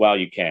 points while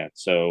you can.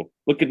 So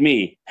look at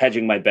me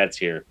hedging my bets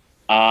here.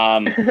 I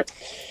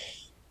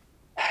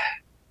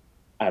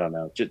don't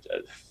know. Just,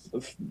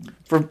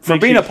 for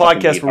being a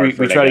podcast where we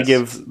try to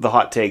give the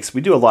hot takes,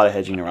 we do a lot of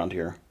hedging around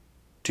here.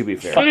 To be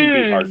fair, fucking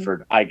beat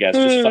Hartford, I guess.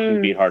 Just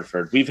fucking beat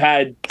Hartford. We've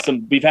had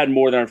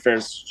more than our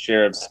fair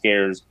share of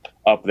scares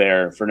up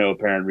there for no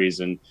apparent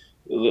reason.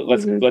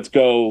 Let's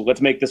go. Let's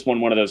make this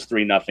one of those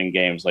 3-0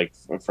 games like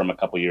from a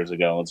couple years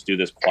ago. Let's do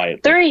this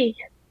quietly. 3.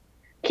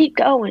 Keep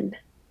going.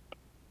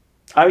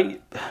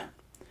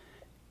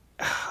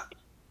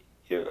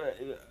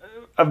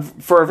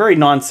 For a very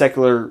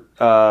non-secular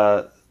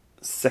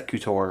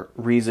secular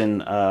reason,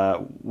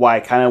 why I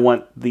kind of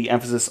want the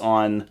emphasis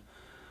on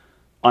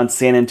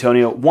San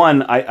Antonio.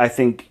 One, I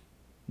think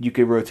you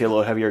could rotate a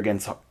little heavier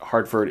against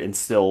Hartford and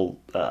still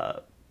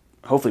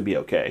hopefully be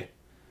okay.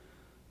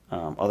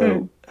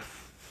 Although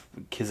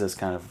Kizza's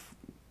kind of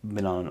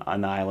been on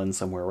an island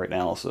somewhere right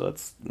now, so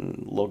that's a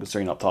little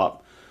concerning up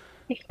top.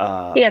 He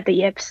got the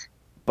yips.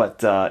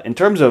 But in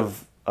terms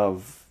of a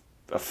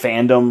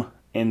fandom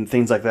and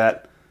things like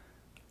that,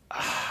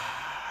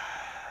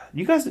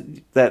 you guys,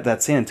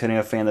 that San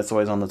Antonio fan that's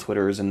always on the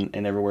Twitters and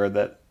everywhere,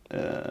 that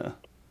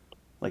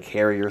like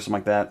Harry or something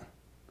like that.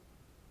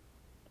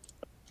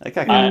 That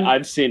guy,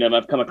 I've seen him.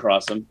 I've come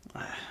across him.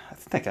 I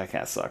think that guy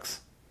kind of sucks.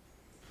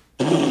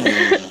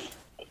 I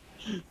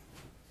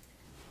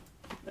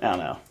don't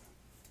know.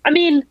 I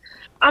mean,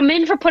 I'm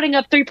in for putting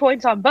up 3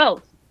 points on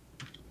both.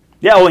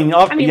 Yeah, well,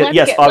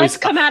 Let's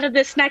obviously. come out of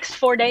this next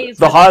 4 days.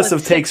 The hottest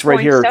with of takes 6 right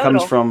points here total.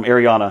 comes from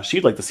Ariana.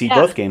 She'd like to see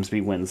both games be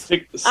wins.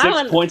 Six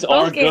want points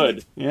both are games.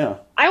 good. Yeah.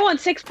 I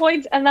want 6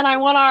 points, and then I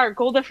want our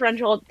goal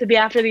differential to be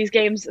after these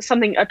games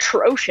something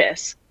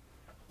atrocious.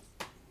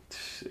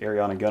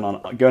 Ariana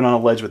going on a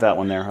ledge with that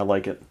one there. I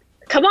like it.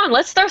 Come on,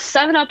 let's throw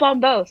 7 up on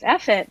both.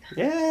 F it.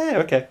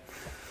 Yeah, okay.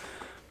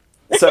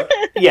 So,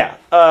 yeah.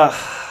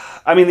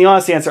 I mean, the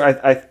honest answer,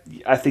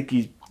 I think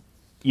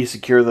you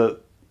secure the...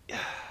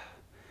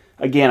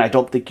 Again, I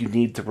don't think you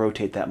need to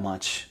rotate that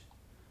much,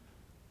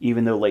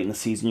 even though late in the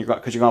season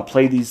because you're going to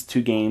play these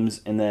 2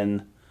 games and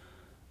then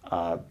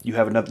you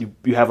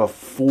have a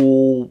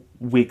full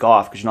week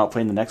off because you're not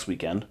playing the next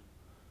weekend.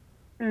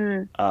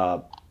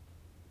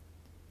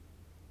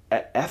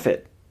 F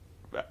it.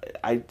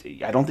 I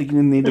don't think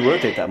you need to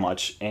rotate that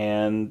much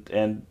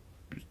and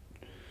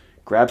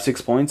grab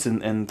 6 points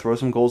and throw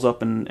some goals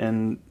up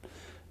and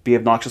be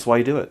obnoxious while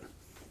you do it.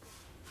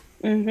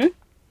 Mm-hmm.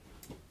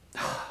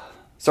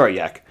 Sorry,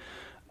 Yak.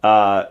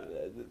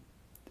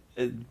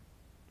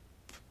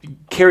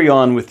 Carry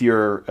on with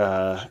your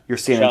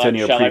San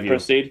Antonio shall preview. I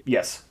proceed?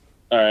 Yes.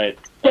 All right,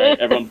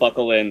 everyone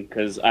buckle in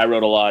because I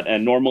wrote a lot,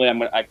 and normally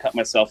I cut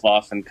myself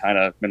off and kind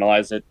of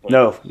minimize it.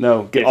 No.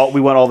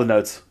 We want all the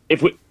notes.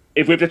 If we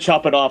have to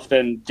chop it off,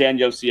 then Dan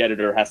Yossi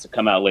editor has to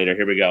come out later.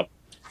 Here we go.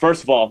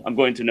 First of all, I'm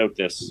going to note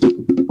this.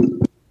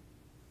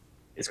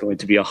 It's going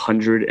to be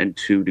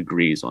 102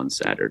 degrees on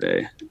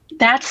Saturday.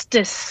 That's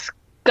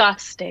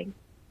disgusting.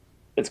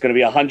 It's going to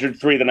be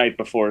 103 the night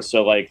before,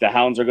 so like the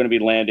hounds are going to be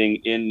landing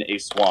in a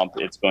swamp.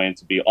 It's going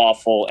to be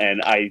awful,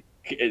 and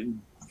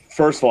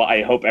first of all,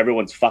 I hope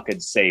everyone's fucking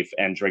safe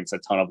and drinks a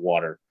ton of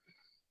water.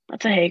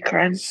 That's a hate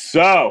crime.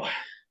 So,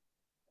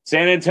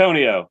 San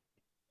Antonio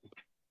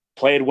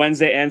played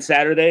Wednesday and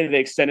Saturday. They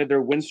extended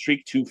their win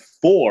streak to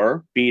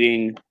 4,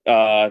 beating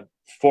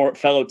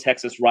fellow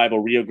Texas rival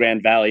Rio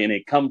Grande Valley in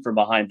a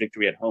come-from-behind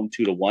victory at home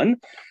 2-1,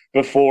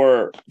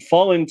 before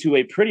falling to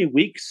a pretty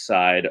weak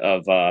side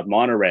of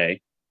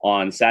Monterey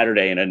on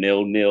Saturday in a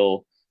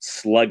 0-0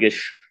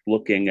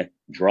 sluggish-looking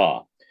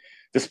draw.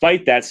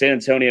 Despite that, San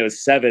Antonio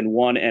is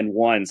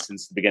 7-1-1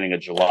 since the beginning of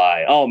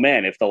July. Oh,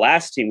 man, if the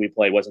last team we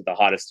played wasn't the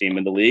hottest team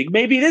in the league,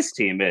 maybe this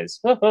team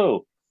is.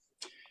 Ho-ho.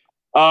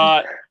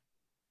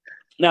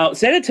 Now,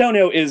 San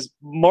Antonio is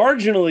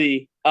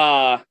marginally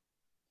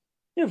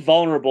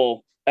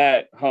vulnerable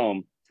at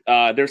home.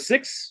 They're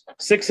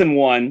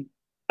 6-1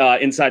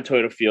 inside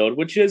Toyota Field,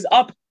 which is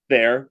up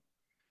there,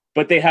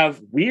 but they have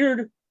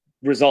weird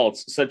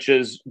results, such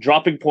as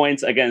dropping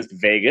points against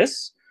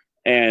Vegas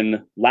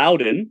and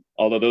Loudoun,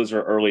 although those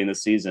are early in the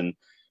season.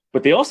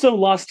 But they also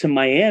lost to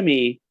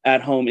Miami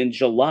at home in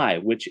July,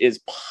 which is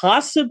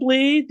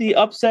possibly the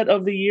upset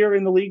of the year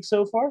in the league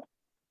so far.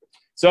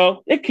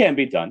 So it can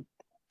be done.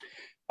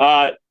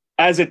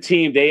 As a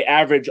team, they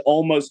average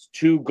almost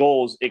 2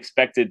 goals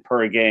expected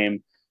per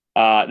game.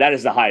 That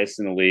is the highest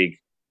in the league.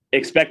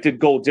 Expected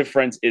goal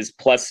difference is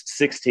plus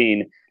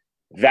 16.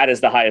 That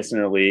is the highest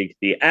in the league.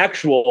 The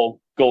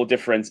actual goal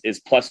difference is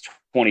plus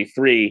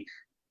 23.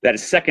 That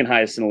is second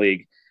highest in the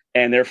league.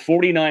 And their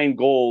 49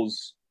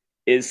 goals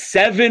is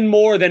 7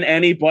 more than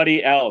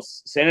anybody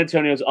else. San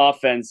Antonio's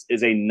offense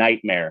is a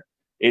nightmare.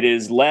 It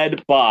is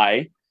led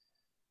by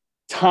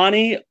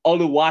Tani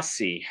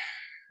Oluwasi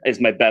is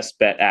my best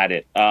bet at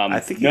it. I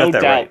think you got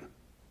that right.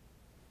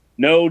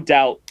 No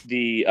doubt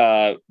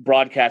the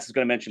broadcast is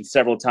going to mention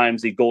several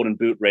times the Golden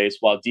Boot race,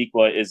 while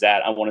Dikwa is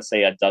at, I want to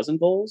say, 12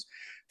 goals.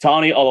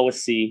 Tani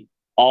Oluwasi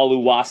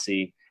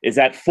is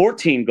at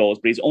 14 goals,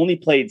 but he's only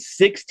played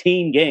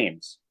 16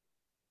 games.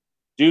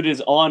 Dude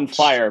is on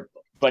fire,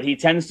 but he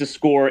tends to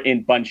score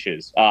in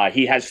bunches.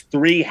 He has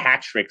 3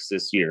 hat tricks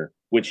this year,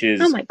 which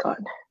is Oh my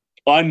God.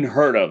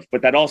 unheard of.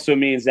 But that also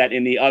means that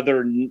in the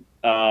other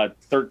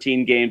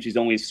 13 games, he's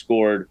only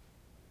scored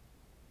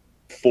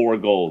 4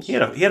 goals. He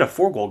had a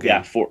 4-goal game.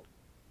 Yeah, 4.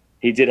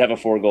 He did have a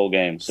 4-goal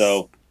game.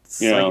 So,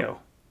 Psycho.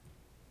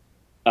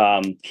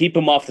 Keep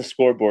him off the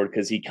scoreboard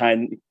because he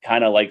kind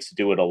of likes to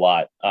do it a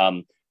lot.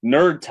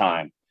 Nerd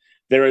time.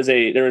 There is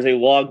a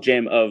log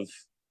jam of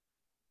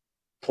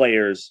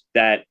players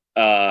that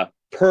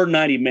per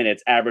 90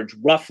 minutes average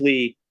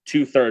roughly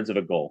 2/3 of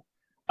a goal,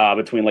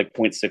 between like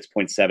 0.6,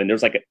 0.7.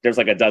 There's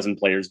like a dozen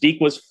players.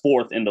 Deke was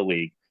 4th in the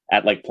league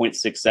at like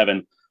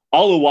 0.67.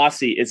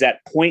 Oluwasi is at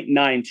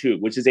 0.92,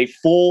 which is a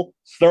full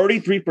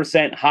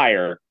 33%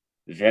 higher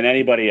than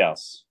anybody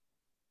else.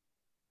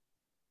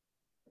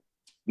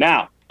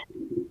 Now,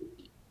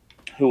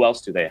 who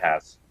else do they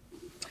have?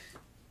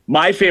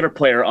 My favorite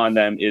player on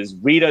them is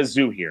Rita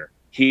Zuhir.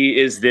 He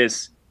is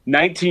this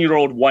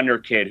 19-year-old wonder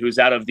kid who's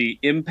out of the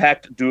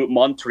Impact du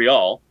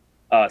Montreal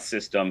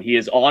system. He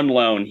is on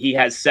loan. He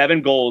has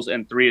 7 goals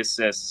and 3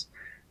 assists,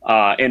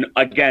 and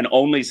again,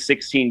 only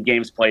 16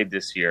 games played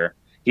this year.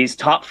 He's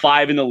top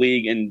 5 in the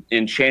league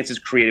in chances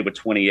created with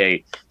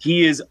 28.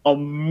 He is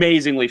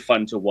amazingly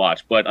fun to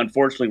watch, but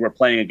unfortunately we're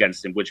playing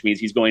against him, which means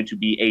he's going to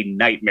be a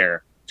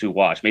nightmare to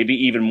watch, maybe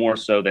even more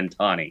so than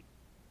Tani.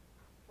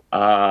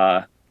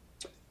 The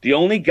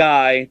only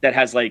guy that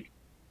has like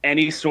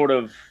any sort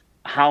of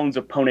Hounds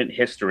opponent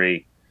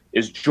history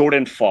is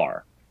Jordan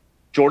Farr.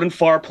 Jordan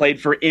Farr played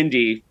for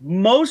Indy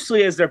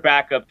mostly as their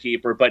backup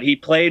keeper, but he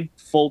played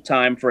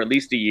full-time for at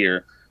least a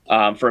year,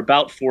 for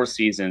about 4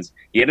 seasons.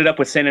 He ended up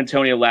with San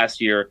Antonio last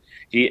year.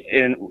 He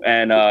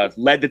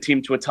led the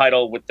team to a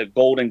title with the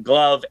Golden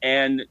Glove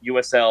and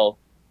USL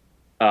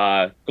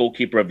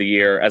Goalkeeper of the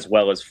Year, as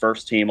well as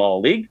first team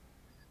All-League.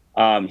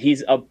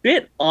 He's a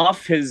bit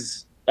off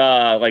his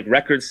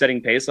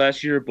record-setting pace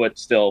last year, but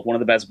still one of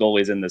the best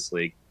goalies in this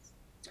league.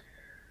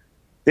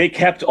 They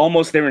kept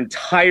almost their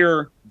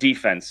entire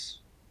defense.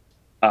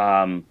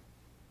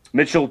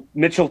 Mitchell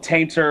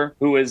Tainter,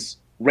 who is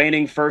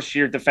reigning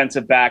first-year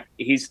defensive back,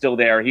 he's still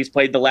there. He's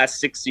played the last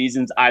 6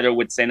 seasons either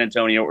with San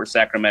Antonio or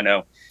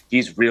Sacramento.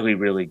 He's really,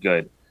 really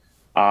good.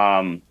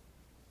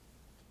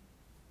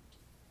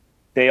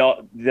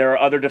 Their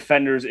other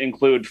defenders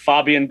include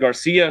Fabian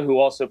Garcia, who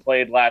also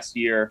played last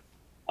year,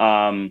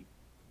 and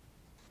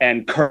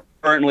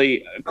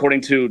currently,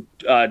 according to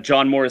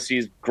John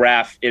Morrissey's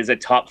graph, is a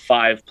top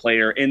 5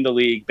 player in the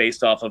league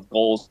based off of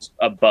goals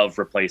above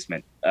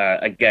replacement.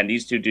 Again,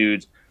 these 2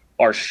 dudes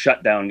are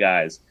shutdown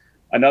guys.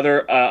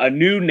 A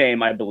new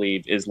name, I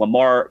believe, is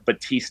Lamar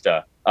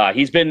Batista.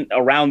 He's been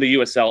around the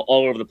USL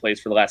all over the place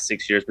for the last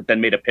 6 years, but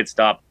then made a pit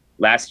stop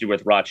last year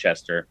with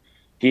Rochester.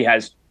 He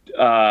has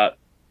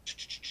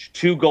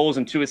 2 goals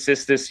and 2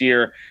 assists this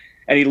year,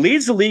 and he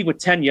leads the league with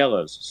 10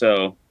 yellows.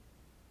 So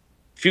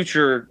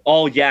future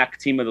all-yak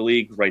team of the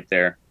league right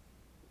there.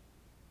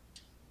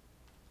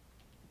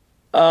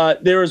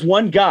 There is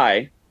one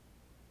guy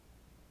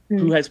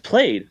who has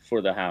played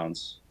for the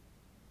Hounds.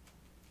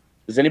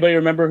 Does anybody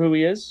remember who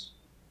he is?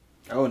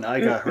 Oh, now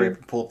you got to hurry up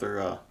and pull up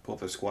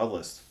their squad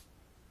list.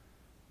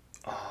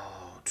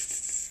 Oh,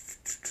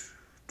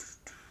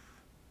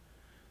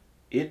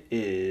 it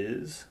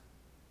is.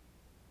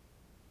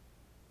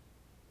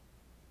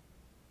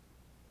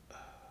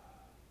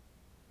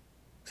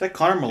 Is that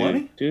Connor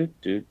Maloney?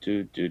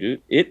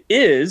 It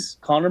is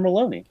Connor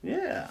Maloney.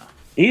 Yeah.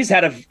 He's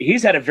had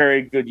a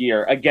very good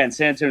year. Again,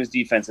 San Antonio's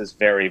defense is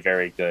very,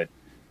 very good.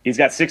 He's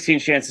got 16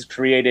 chances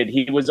created.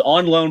 He was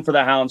on loan for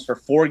the Hounds for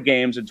 4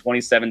 games in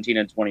 2017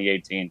 and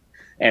 2018,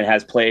 and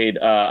has played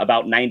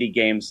about 90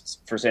 games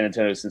for San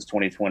Antonio since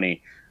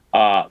 2020.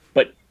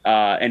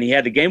 And he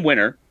had the game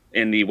winner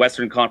in the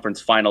Western Conference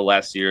Final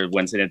last year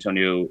when San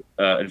Antonio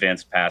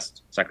advanced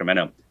past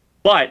Sacramento.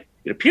 But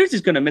it appears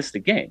he's going to miss the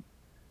game.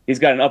 He's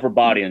got an upper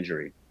body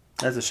injury.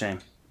 That's a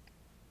shame.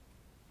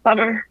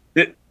 Bummer.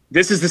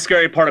 This is the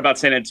scary part about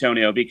San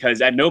Antonio, because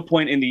at no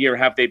point in the year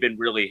have they been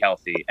really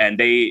healthy, and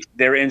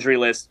their injury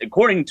list,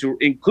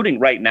 including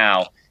right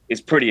now, is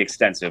pretty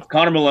extensive.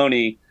 Connor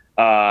Maloney,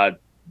 either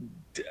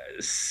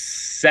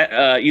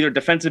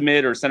defensive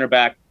mid or center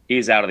back,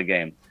 he's out of the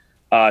game.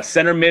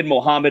 Center mid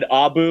Mohamed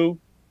Abu,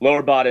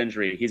 lower body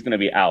injury, he's going to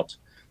be out.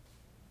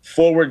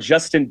 Forward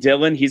Justin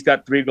Dillon, he's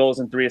got 3 goals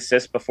and 3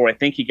 assists before I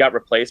think he got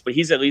replaced, but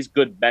he's at least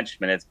good bench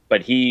minutes.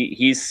 But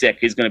he's sick.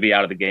 He's going to be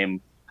out of the game.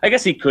 I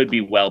guess he could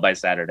be well by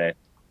Saturday.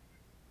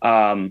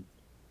 And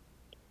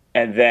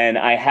then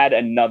I had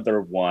another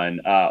one.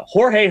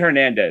 Jorge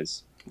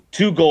Hernandez,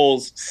 2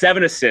 goals,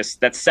 7 assists.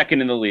 That's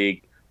second in the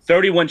league.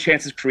 31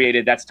 chances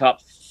created. That's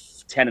top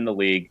 10 in the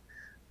league.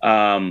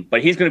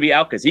 But he's going to be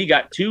out because he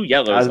got 2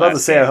 yellows. I was about to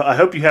say, I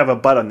hope you have a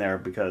butt on there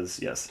because,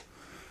 yes.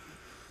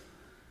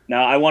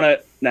 Now I want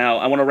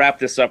to wrap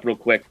this up real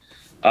quick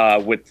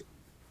with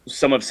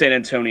some of San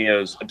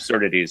Antonio's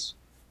absurdities.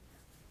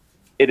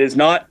 It is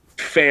not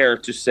fair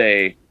to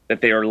say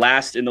that they are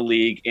last in the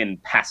league in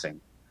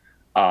passing.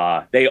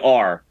 They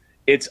are.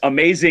 It's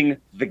amazing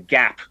the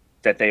gap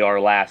that they are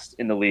last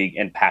in the league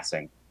in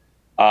passing.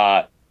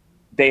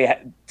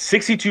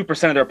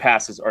 62% of their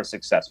passes are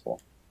successful.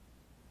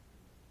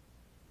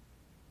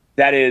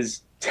 That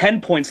is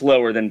 10 points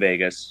lower than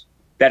Vegas.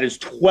 That is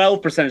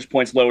 12 percentage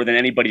points lower than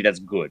anybody that's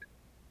good.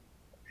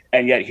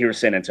 And yet here's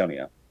San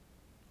Antonio.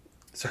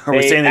 So are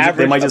we saying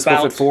they might just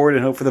flip it forward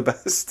and hope for the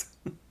best?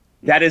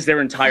 That is their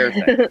entire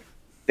thing.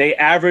 They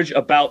average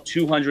about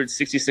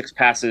 266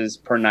 passes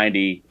per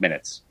 90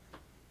 minutes.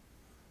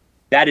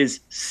 That is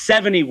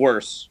 70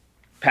 worse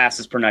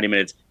passes per 90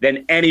 minutes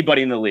than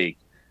anybody in the league.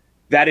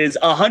 That is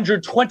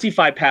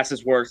 125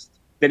 passes worse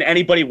than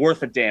anybody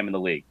worth a damn in the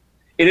league.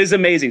 It is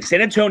amazing.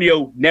 San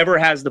Antonio never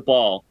has the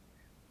ball,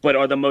 but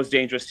are the most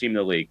dangerous team in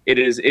the league. It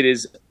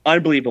is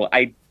unbelievable.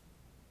 I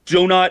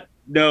do not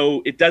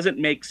know. It doesn't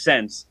make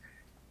sense,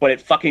 but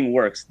it fucking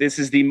works. This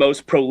is the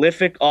most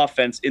prolific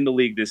offense in the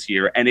league this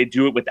year, and they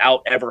do it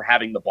without ever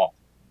having the ball.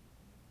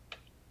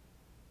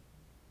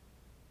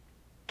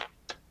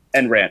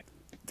 And rant.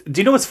 Do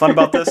you know what's fun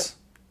about this?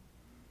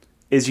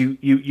 Is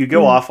you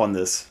go off on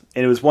this,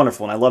 and it was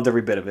wonderful, and I loved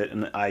every bit of it,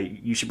 and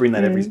you should bring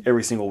that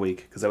every single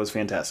week because that was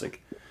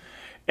fantastic.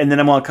 And then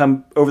I'm going to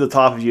come over the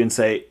top of you and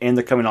say, and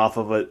they're coming off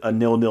of a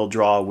 0-0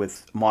 draw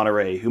with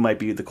Monterey, who might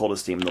be the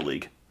coldest team in the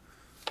league.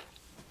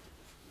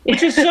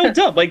 Which is so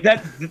dumb. Like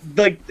that,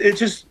 like it's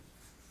just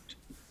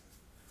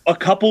a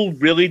couple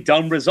really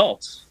dumb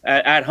results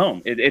at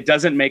home. It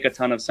doesn't make a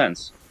ton of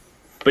sense,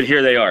 but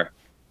here they are.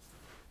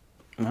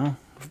 Well,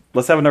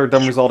 let's have another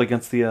dumb result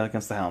against the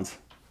Hounds.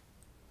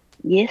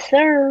 Yes,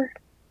 sir.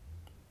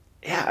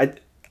 Yeah,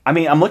 I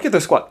mean, I'm looking at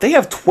their squad. They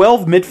have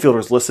 12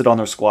 midfielders listed on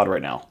their squad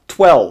right now.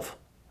 12.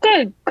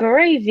 Good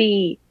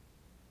gravy.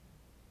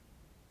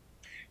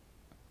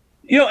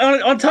 You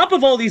know, on top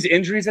of all these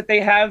injuries that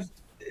they have,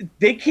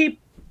 they keep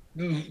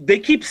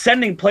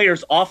sending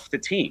players off the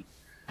team.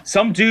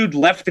 Some dude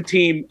left the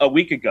team a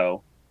week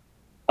ago,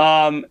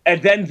 and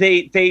then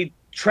they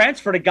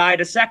transferred a guy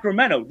to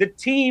Sacramento, the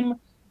team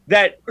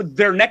that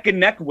they're neck and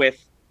neck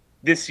with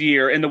this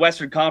year in the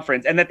Western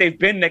Conference, and that they've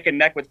been neck and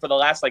neck with for the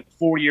last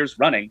 4 years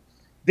running.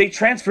 They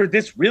transferred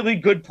this really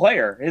good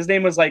player. His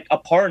name was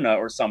Aparna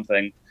or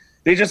something.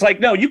 They just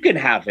no, you can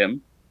have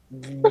him.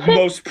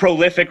 Most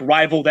prolific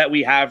rival that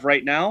we have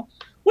right now.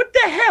 What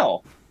the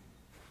hell?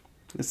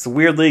 It's a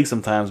weird league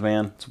sometimes,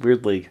 man. It's a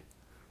weird league.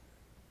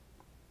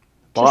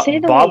 To say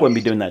the Bob least. wouldn't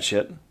be doing that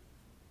shit.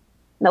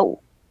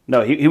 No.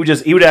 No, he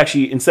would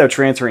actually, instead of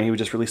transferring, he would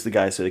just release the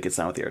guy so they could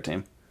sign with the other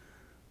team.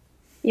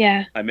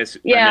 Yeah. I miss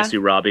Yeah. you,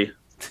 Robbie.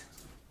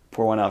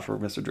 Pour one out for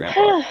Mr.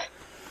 Drampar.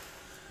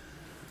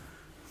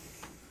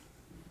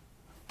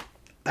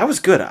 That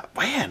was good.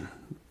 Man.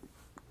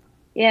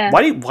 Yeah.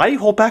 Why do you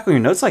hold back on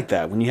your notes like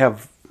that when you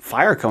have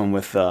fire coming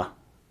with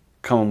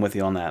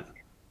you on that?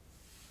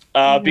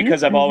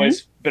 Because I've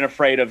always been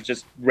afraid of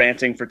just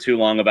ranting for too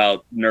long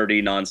about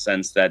nerdy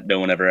nonsense that no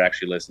one ever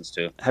actually listens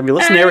to. Have you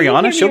listened to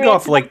Ariana? She'll go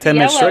off for 10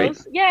 minutes straight.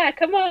 Yeah,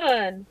 come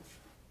on.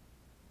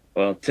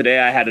 Well, today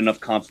I had enough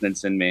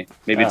confidence in me.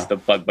 Maybe it's the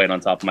bug bite on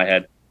top of my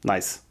head.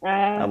 Nice.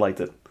 I liked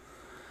it.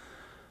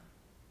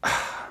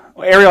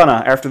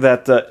 Ariana, after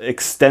that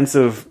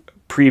extensive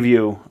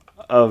preview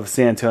of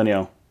San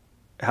Antonio,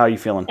 how are you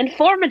feeling?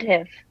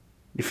 Informative.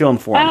 You feel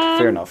informed.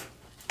 Fair enough.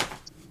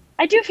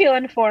 I do feel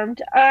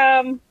informed.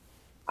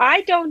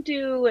 I don't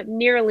do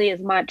nearly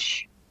as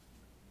much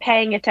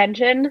paying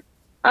attention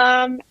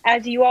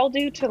as you all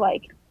do to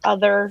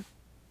other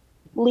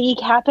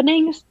league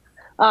happenings.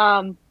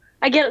 I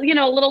get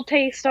a little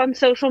taste on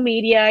social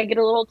media. I get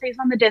a little taste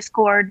on the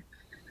Discord.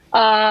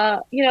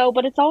 But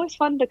it's always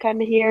fun to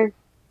kind of hear,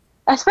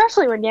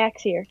 especially when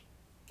Yak's here,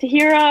 to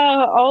hear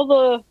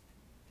all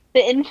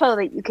the info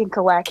that you can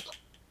collect.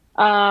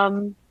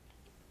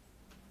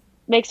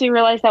 Makes me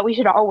realize that we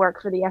should all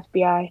work for the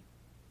FBI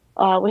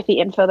with the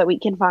info that we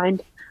can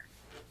find.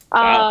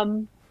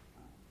 Wow.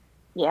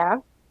 Yeah,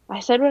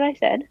 I said what I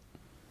said.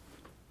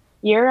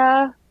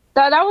 You're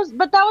that was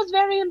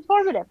very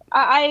informative.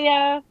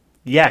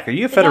 Yak, are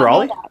you a did not know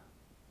federale? that.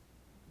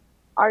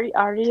 Are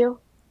you?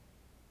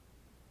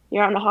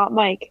 You're on a hot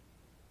mic.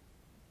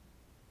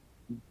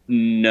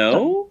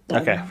 No?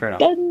 Okay, fair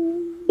enough.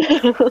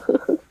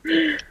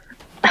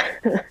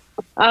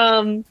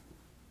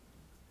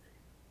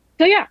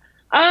 So yeah,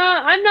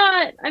 I'm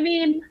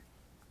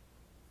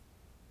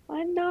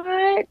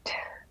not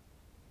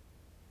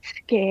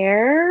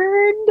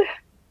scared.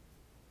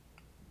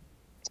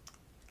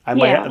 I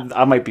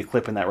might be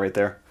clipping that right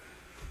there.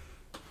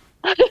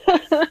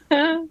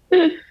 I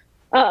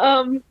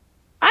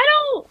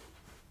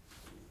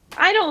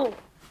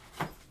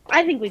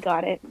think we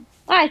got it.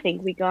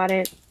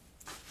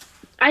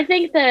 I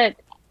think that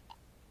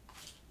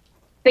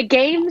the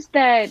games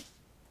that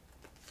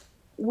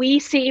we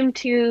seem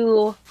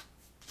to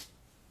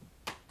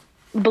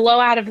blow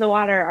out of the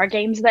water are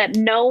games that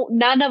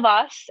none of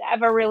us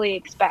ever really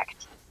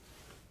expect.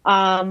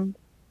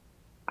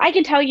 I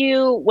can tell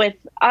you with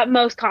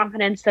utmost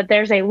confidence that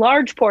there's a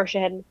large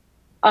portion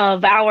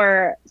of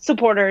our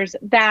supporters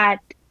that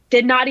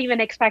did not even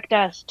expect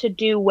us to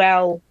do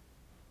well.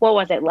 What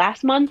was it,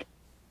 last month? A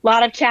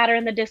lot of chatter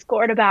in the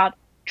Discord about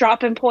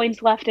dropping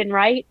points left and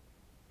right.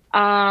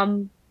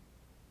 And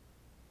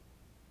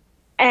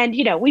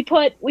we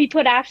put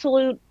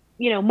absolute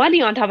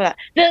money on top of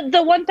that.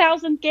 The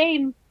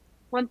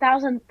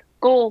 1,000th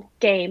goal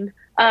game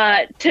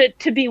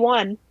to be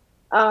won.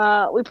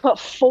 We put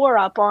 4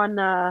 up on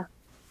them.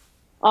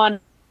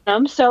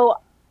 So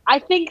I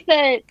think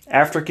that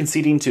After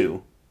conceding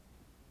 2.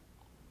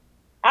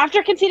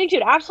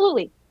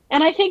 absolutely.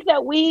 And I think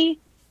that we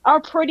are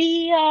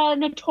pretty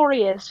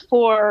notorious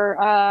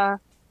for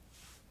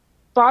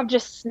Bob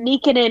just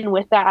sneaking in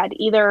with that,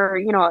 either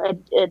a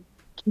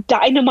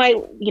dynamite,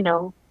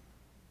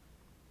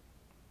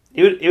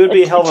 It would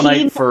be a hell of a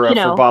team, night for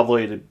Bob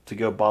Lloyd to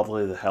go Bob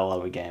Lloyd the hell out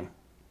of a game.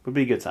 Would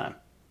be a good time.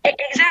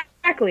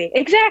 Exactly.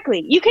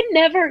 You can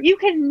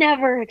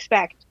never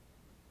expect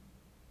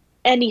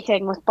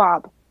anything with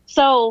Bob.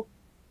 So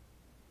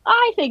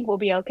I think we'll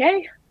be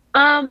okay.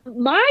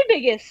 My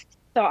biggest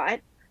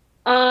thought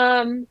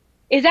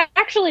is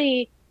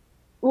actually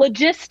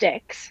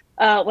logistics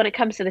when it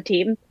comes to the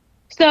team.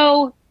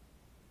 So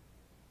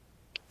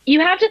you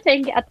have to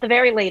think at the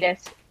very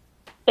latest,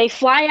 they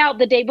fly out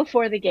the day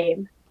before the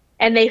game,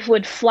 and they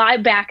would fly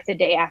back the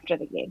day after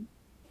the game.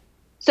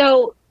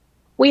 So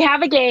we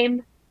have a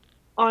game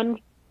on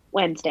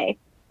Wednesday,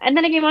 and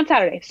then a game on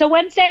Saturday. So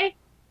Wednesday,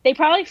 they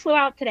probably flew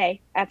out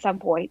today at some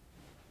point,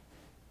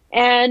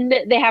 and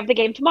they have the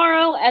game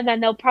tomorrow, and then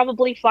they'll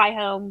probably fly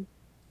home,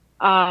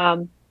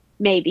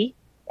 maybe,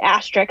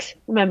 asterisk,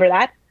 remember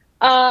that,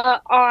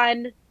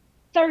 on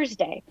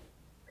Thursday.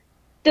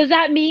 Does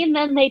that mean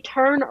then they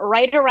turn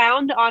right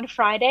around on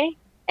Friday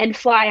and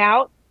fly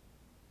out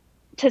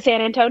to San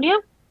Antonio?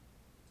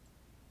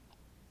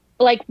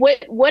 Like,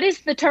 what is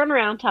the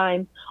turnaround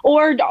time?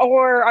 Or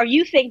are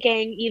you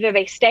thinking either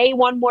they stay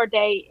one more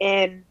day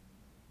in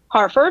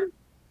Hartford,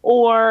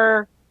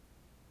 or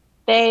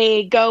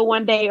they go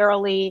one day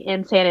early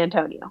in San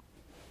Antonio?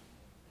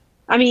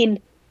 I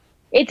mean,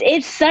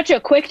 it's such a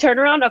quick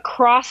turnaround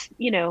across,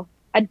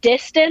 a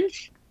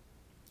distance.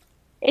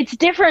 It's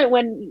different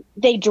when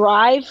they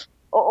drive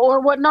or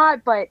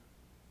whatnot, but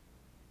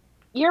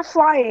you're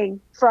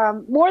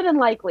more than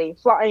likely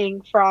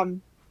flying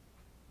from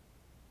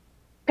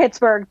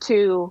Pittsburgh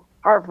to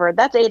Hartford.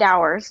 That's 8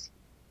 hours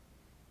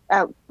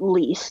at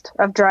least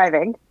of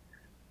driving.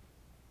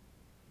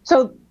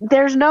 So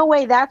there's no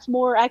way that's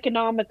more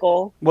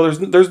economical. Well,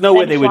 there's no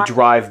way they would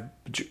drive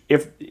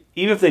even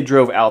if they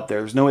drove out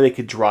there. There's no way they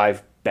could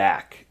drive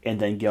back and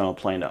then get on a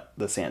plane up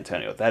to San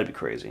Antonio. That'd be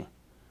crazy.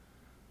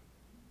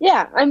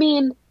 Yeah, I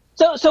mean,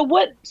 so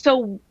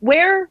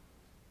where,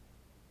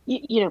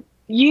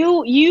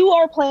 you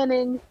are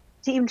planning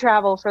team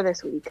travel for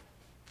this week.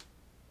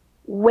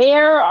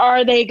 Where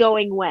are they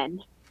going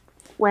when?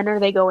 When are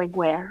they going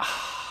where?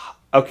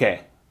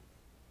 Okay.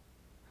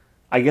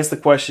 I guess the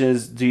question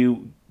is, do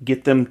you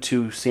get them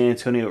to San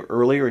Antonio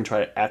earlier and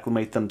try to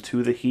acclimate them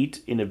to the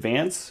heat in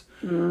advance?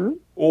 Mm-hmm.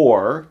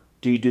 Or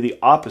do you do the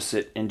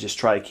opposite and just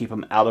try to keep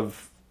them out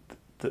of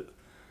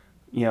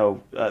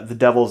the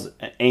devil's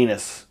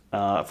anus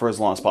for as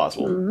long as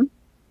possible? Mm-hmm.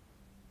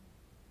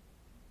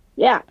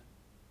 Yeah.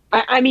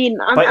 I mean,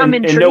 I'm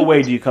intrigued. In no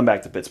way do you come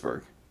back to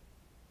Pittsburgh.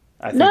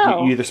 I think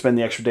No. you either spend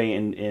the extra day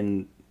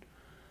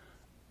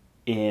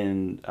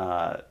in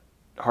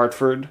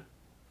Hartford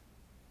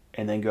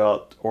and then go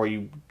out, or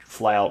you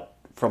fly out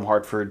from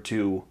Hartford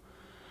to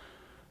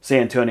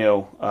San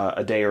Antonio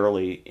a day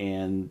early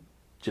and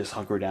just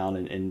hunker down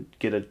and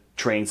get a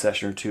train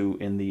session or two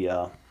in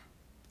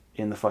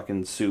the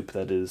fucking soup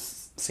that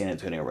is San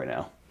Antonio right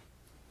now.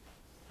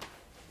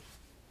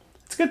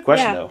 It's a good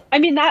question, though. I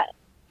mean, that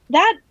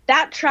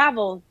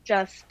travel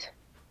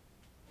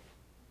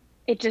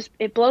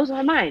it blows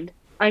my mind.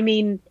 I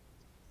mean,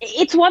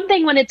 it's one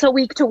thing when it's a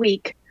week to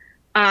week,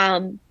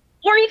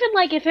 or even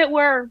like if it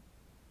were,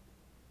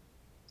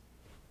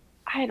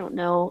 I don't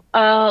know,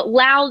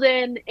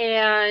 Loudon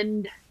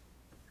and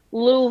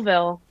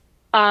Louisville,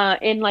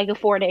 in like a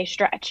 4-day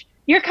stretch.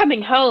 You're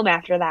coming home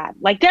after that.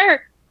 Like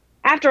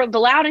after the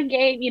Loudon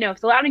game, if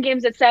the Loudon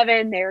game's at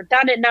 7, they're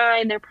done at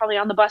 9, they're probably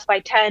on the bus by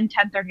 10,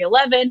 10:30,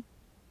 11.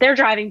 They're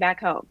driving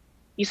back home.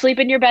 You sleep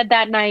in your bed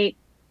that night,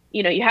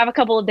 you have a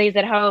couple of days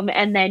at home,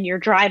 and then you're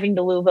driving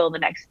to Louisville the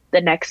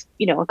next,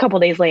 a couple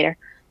of days later.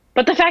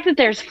 But the fact that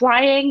there's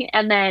flying,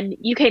 and then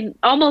you can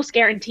almost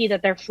guarantee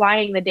that they're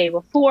flying the day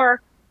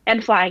before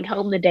and flying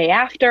home the day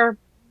after,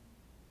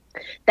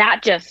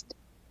 that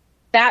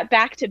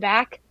back to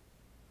back,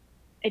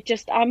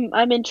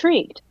 I'm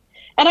intrigued.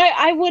 And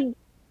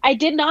I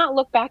did not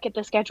look back at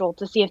the schedule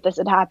to see if this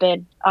had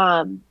happened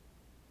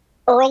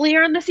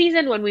earlier in the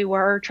season when we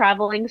were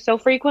traveling so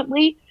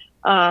frequently,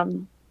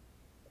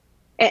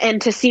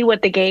 and to see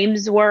what the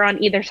games were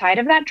on either side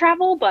of that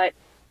travel. But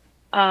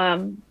I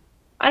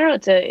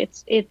don't know.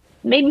 It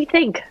made me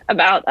think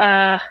about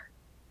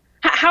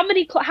how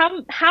many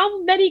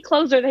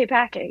clothes are they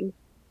packing?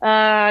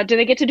 Do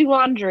they get to do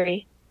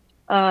laundry?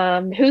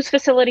 Whose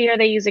facility are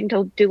they using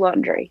to do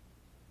laundry?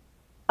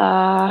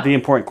 The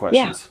important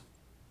questions.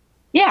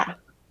 Yeah.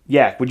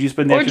 Yeah. Would you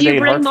spend the extra day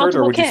in Hartford,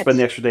 or would you spend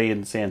the extra day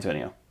in San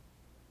Antonio?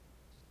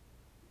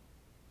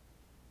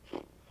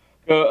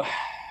 Go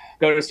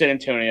to San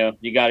Antonio.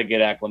 You got to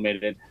get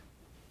acclimated.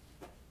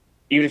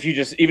 Even if you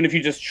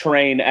just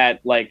train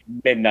at like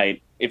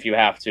midnight, if you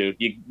have to,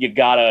 you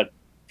gotta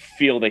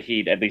feel the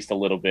heat at least a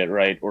little bit,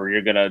 right? Or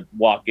you're gonna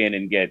walk in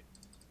and get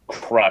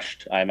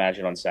crushed, I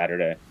imagine, on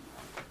Saturday.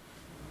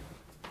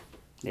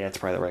 Yeah, it's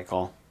probably the right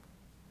call.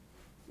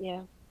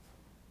 Yeah.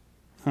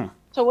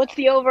 So what's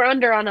the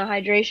over-under on a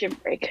hydration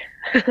break?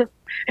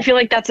 I feel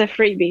like that's a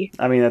freebie.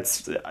 I mean,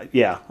 that's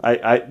yeah.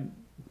 I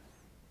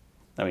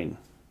mean,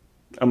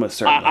 almost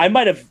certainly. I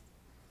might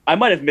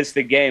have missed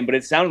the game, but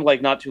it sounded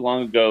like not too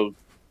long ago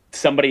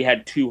somebody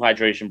had 2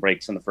 hydration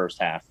breaks in the first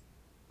half,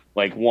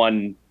 like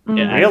one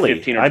really?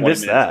 15 or 20 I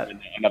missed minutes, that. and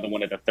another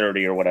one at a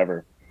 30 or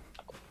whatever.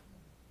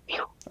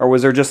 Or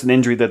was there just an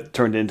injury that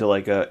turned into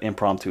like a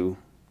impromptu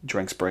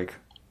drinks break?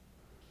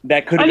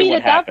 That could have been what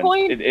at that happened.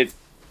 point,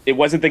 It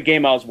wasn't the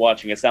game I was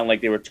watching. It sounded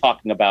like they were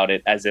talking about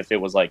it as if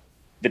it was like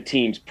the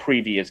team's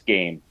previous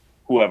game,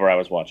 whoever I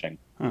was watching.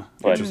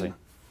 Interesting.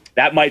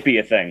 That might be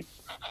a thing.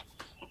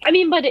 I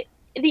mean, but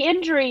the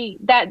injury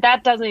that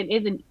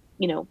isn't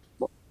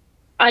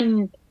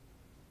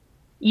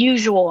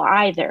unusual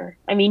either.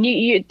 I mean,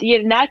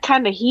 in that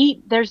kind of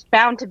heat, there's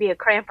bound to be a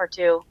cramp or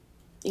two,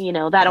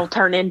 that'll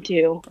turn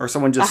into Or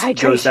someone a just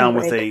goes hydration down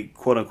with break. a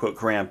quote unquote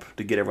cramp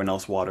to get everyone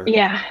else water.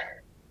 Yeah,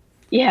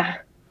 yeah,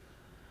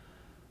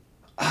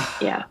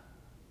 yeah.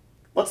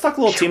 Let's talk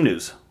a little team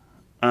news.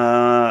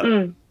 Uh,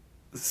 Mm,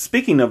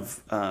 Speaking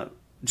of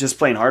just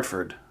playing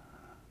Hartford,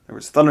 there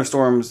was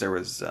thunderstorms, there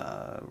was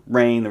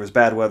rain, there was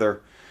bad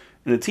weather,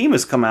 and the team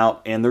has come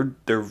out and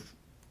they're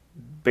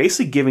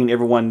basically giving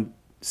everyone,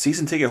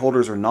 season ticket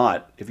holders or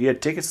not, if you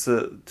had tickets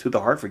to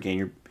the Hartford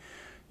game,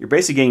 you're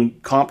basically getting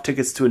comp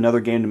tickets to another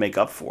game to make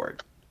up for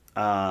it.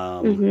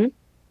 hmm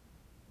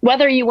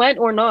Whether you went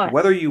or not.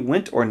 Whether you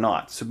went or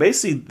not. So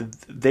basically,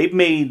 they've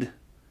made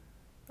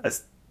a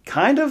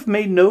kind of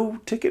made no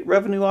ticket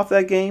revenue off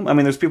that game. I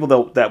mean, there's people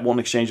that won't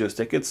exchange those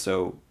tickets,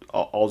 so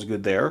all's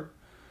good there.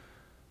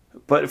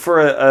 But for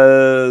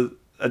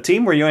a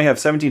team where you only have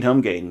 17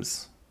 home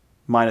games,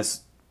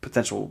 minus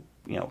potential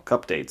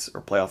cup dates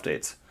or playoff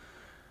dates,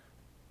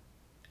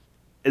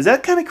 is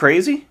that kind of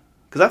crazy?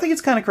 Because I think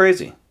it's kind of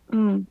crazy.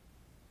 Mm,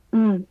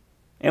 mm.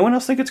 Anyone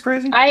else think it's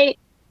crazy?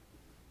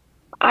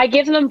 I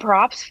give them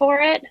props for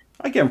it.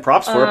 I give them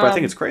props for it, but I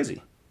think Um, it's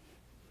crazy.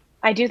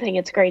 I do think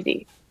it's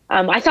crazy.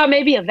 I thought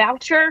maybe a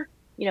voucher,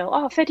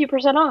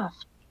 50% off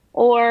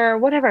or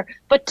whatever,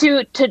 but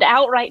to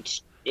outright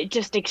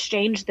just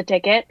exchange the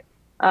ticket,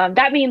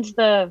 that means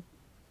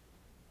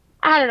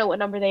I don't know what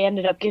number they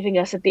ended up giving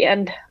us at the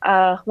end,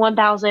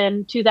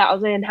 1,000,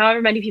 2,000,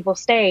 however many people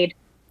stayed.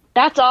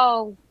 That's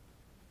all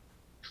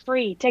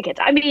free tickets.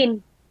 I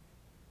mean,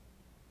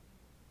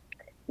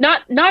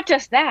 not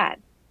just that,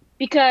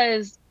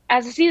 because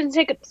as a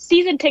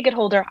season ticket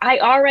holder, I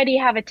already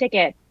have a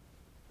ticket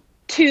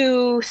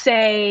to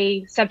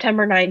say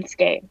September 9th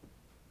game.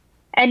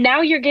 And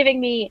now you're giving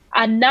me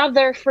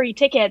another free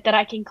ticket that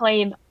I can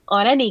claim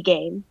on any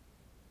game.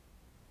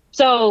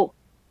 So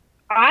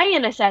I,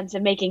 in a sense,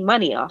 am making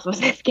money off of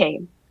this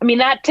game. I mean,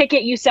 that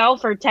ticket you sell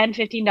for $10,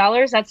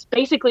 $15, that's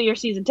basically your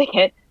season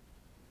ticket.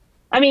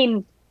 I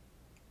mean,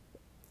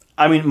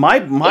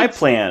 My it's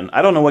plan.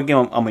 I don't know what game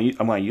I'm going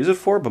to use it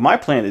for, but my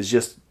plan is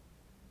just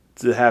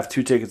to have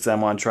two tickets that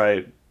I'm going to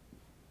try,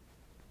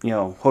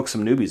 hook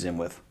some newbies in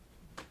with.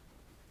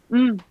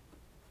 mm,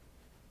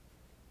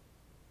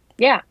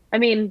 yeah. I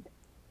mean,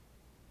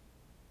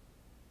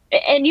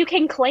 and you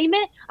can claim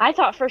it. I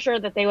thought for sure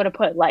that they would have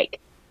put like,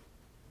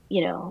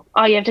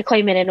 oh, you have to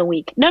claim it in a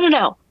week. No, no,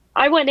 no.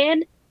 I went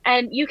in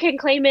and you can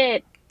claim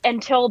it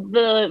until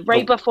the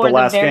right The before the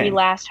last very game.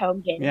 last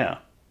home game. Yeah.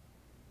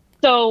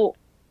 So,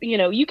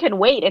 you can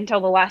wait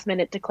until the last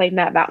minute to claim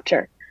that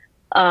voucher.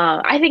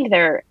 I think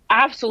they're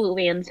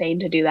absolutely insane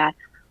to do that,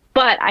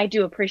 but I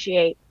do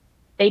appreciate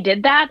they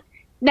did that.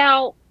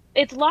 Now,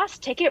 it's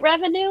lost ticket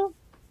revenue,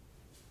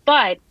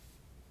 but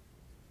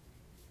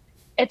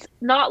it's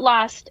not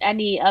lost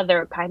any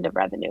other kind of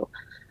revenue.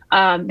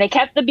 They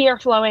kept the beer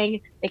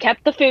flowing, they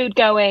kept the food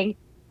going,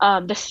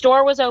 the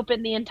store was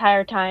open the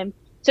entire time.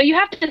 So you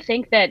have to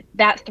think that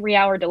that 3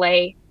 hour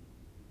delay,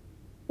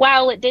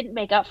 while it didn't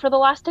make up for the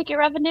lost ticket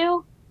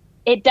revenue,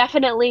 it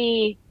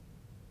definitely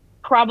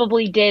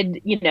probably did,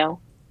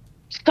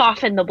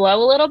 soften the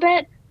blow a little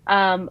bit.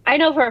 I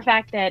know for a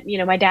fact that,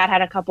 my dad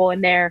had a couple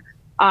in there,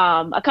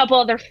 a couple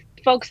other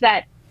folks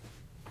that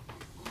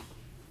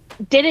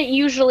didn't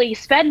usually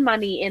spend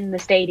money in the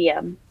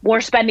stadium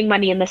were spending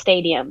money in the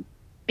stadium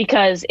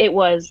because it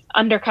was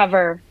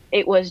undercover,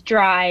 it was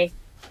dry,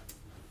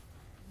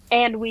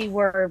 and we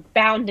were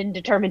bound and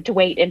determined to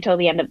wait until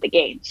the end of the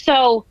game.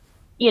 So,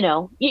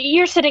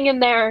 you're sitting in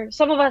there.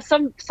 Some of us,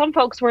 some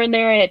folks were in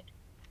there at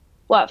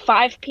what,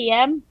 5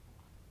 p.m.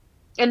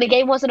 and the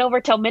game wasn't over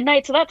till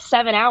midnight. So that's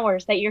 7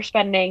 hours that you're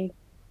spending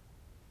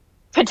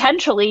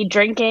potentially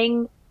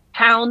drinking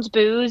Hounds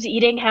booze,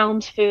 eating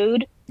Hounds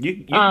food.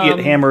 You can get Um,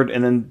 hammered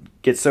and then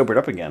get sobered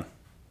up again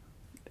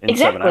in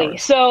seven exactly.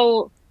 hours.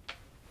 So,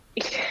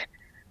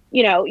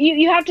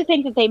 you have to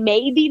think that they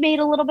maybe made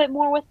a little bit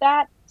more with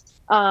that.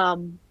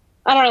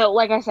 I don't know,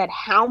 like I said,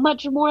 how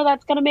much more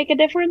that's going to make a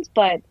difference,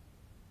 but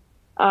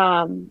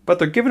um, But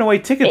they're giving away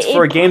tickets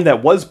for it, a game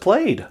that was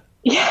played.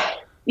 yeah,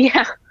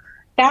 yeah,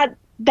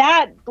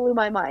 that blew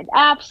my mind.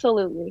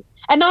 Absolutely.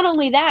 And not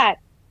only that,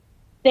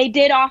 they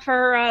did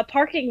offer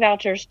parking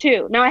vouchers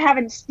too. Now I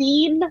haven't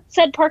seen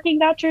said parking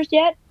vouchers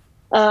yet,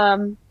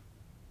 um,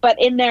 but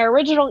in their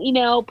original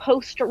email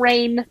post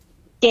rain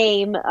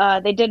game,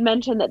 they did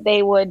mention that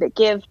they would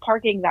give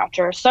parking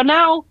vouchers. So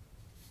now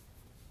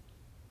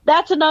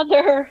that's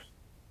another,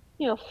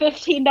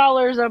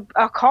 $15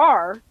 a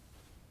car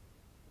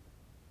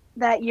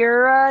that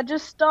you're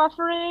just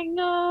offering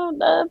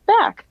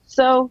back.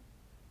 So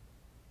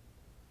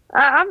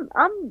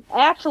I'm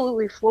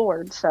absolutely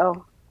floored.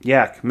 So,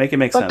 Yeah, make it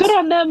make but good sense.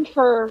 on them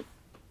for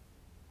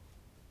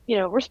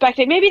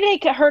respecting. Maybe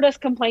they heard us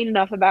complain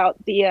enough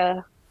about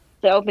the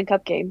Open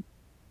Cup game.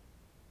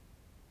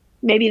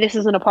 Maybe this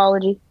is an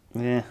apology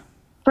Yeah.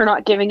 for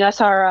not giving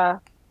us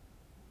our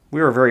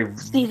We were a very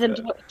season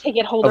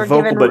ticket a holder,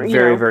 vocal given but you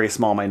very know. very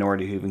small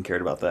minority who even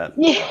cared about that.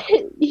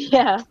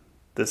 Yeah,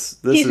 This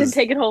season is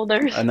ticket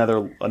holders.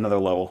 another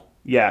level.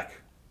 Yak.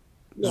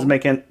 Does Yeah.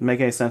 it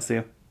make any sense to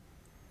you?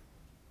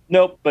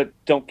 Nope, but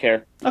don't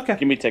care. Okay,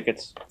 Give me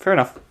tickets. fair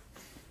enough.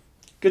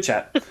 Good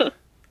chat.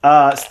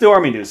 Still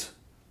Army news.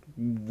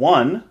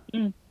 One,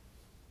 Mm.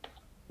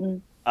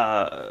 Mm.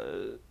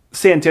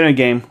 San Antonio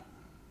game.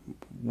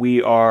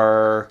 We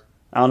are.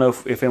 I don't know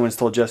if anyone's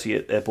told Jesse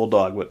at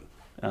Bulldog, but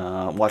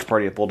watch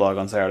party at Bulldog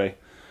on Saturday.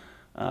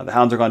 The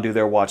Hounds are going to do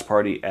their watch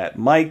party at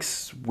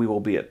Mike's. We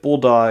will be at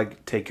Bulldog.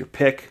 Take your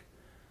pick.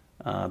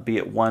 Be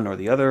it one or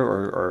the other,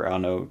 or I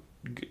don't know,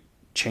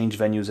 change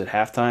venues at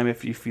halftime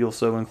if you feel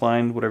so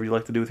inclined. Whatever you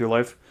like to do with your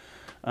life.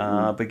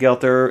 But get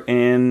out there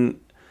and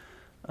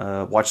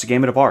watch the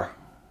game at a bar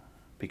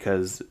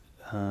because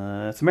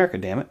it's America,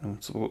 damn it.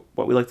 It's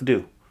what we like to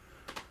do.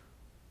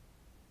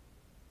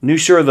 New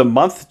shirt of the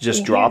month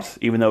just dropped,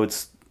 even though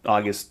it's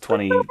August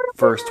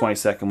 21st,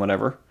 22nd,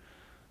 whatever.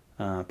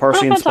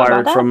 Partially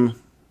inspired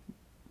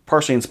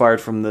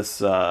from this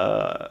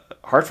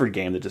Hartford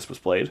game that just was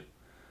played.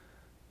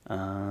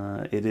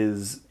 It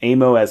is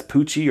Amo as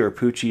Poochie or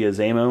Poochie as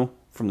Amo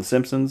from The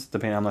Simpsons,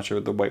 depending. I'm not sure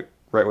the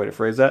right way to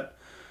phrase that.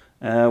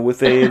 With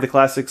the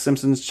classic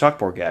Simpsons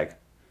chalkboard gag.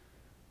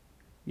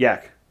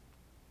 Yak,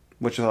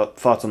 what's your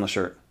thoughts on the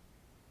shirt?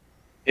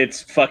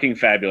 It's fucking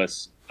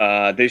fabulous.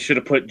 They should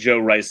have put Joe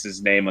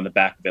Rice's name on the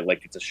back of it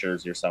like it's a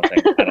jersey or something.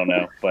 I don't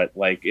know, but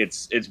like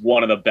it's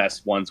one of the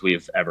best ones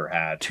we've ever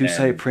had.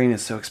 Two-sided print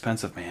is so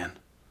expensive, man.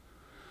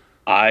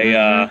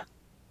 I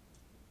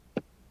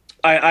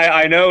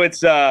know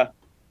it's actually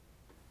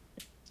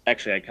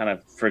I kind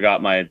of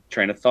forgot my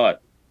train of thought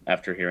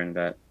after hearing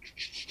that.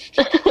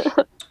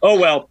 Oh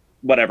well,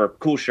 whatever.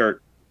 Cool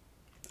shirt.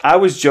 I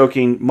was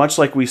joking, much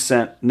like we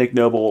sent Nick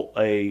Noble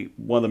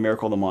one of the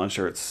Miracle on the Mon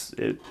shirts.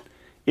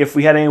 If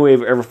we had any way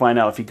of ever find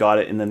out if he got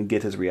it and then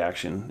get his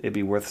reaction, it'd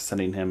be worth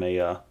sending him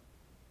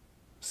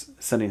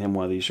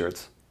one of these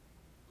shirts.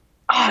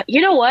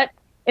 You know what?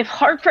 If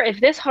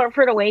this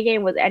Hartford away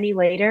game was any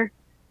later,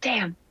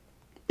 damn.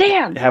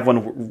 Have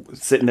one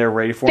sitting there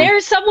ready for him.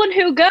 There's someone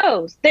who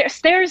goes.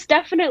 There's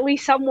definitely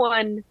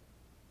someone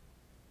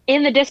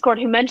in the Discord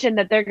who mentioned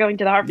that they're going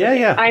to the Hartford.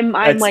 Yeah. I'm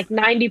like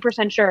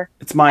 90% sure.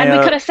 It's my and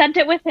we could have sent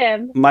it with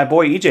him. My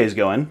boy EJ's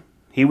going.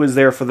 He was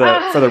there for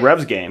the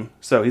Revs game,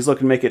 so he's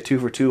looking to make it 2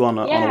 for 2 on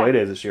away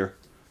days this year.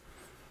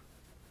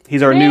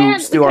 He's our new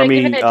Steel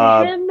Army.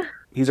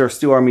 He's our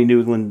Steel Army New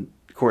England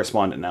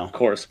correspondent now.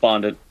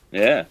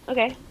 Yeah.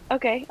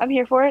 Okay, I'm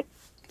here for it.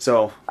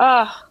 So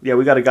yeah,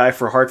 we got a guy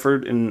for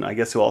Hartford, and I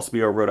guess he'll also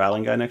be our Rhode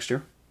Island guy next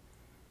year.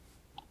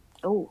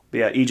 Oh. But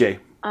yeah, EJ.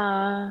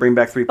 Bring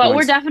back 3 points. But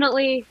we're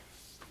definitely,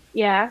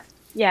 yeah,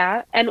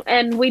 and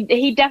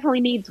he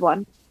definitely needs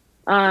one.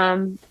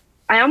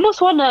 I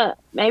almost want to.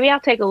 Maybe I'll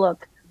take a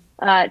look.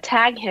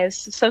 Tag his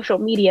social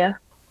media.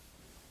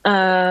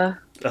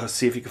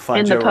 See if you can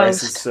find Joe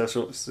Rice's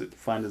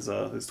find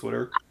his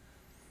Twitter.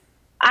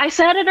 I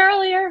said it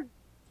earlier.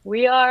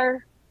 We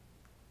are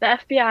the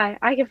FBI.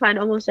 I can find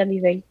almost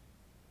anything.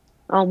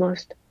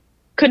 Almost.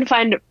 Couldn't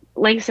find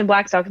Langston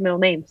Blackstock's middle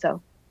name,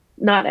 so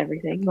not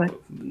everything, but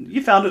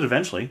you found it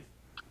eventually.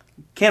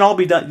 Can't all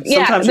be done.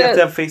 Sometimes you have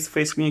to have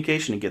face-to-face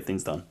communication to get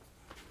things done.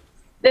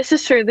 This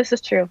is true.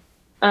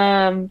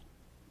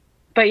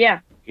 But yeah.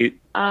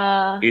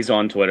 He's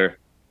on Twitter.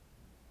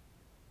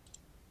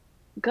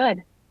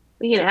 Good.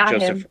 We can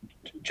add him.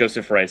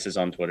 Joseph Rice is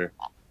on Twitter.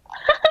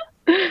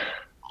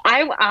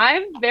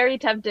 I'm very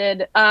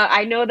tempted.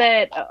 I know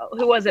that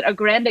who was it? A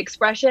Grand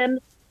Expression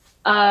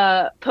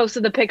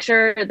posted the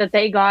picture that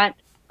they got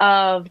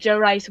of Joe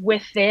Rice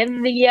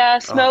within the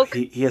smoke. Oh,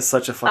 he has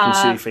such a fucking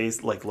shitty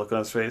face, like look on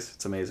his face.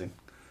 It's amazing.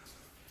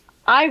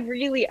 I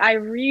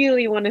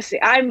really want to see.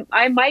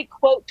 I might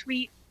quote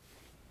tweet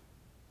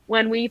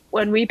when we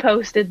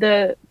posted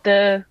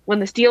when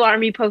the Steel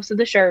Army posted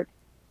the shirt,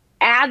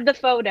 add the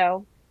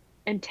photo,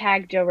 and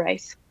tag Joe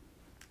Rice.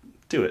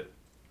 Do it.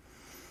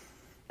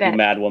 Bet. You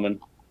mad woman.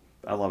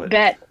 I love it.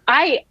 Bet.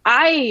 I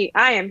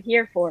am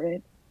here for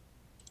it.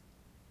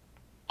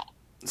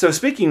 So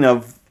speaking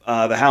of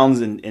the Hounds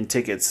and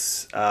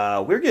tickets,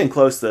 we're getting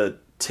close to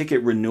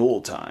ticket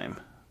renewal time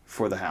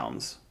for the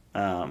Hounds.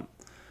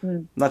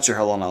 Not sure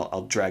how long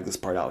I'll drag this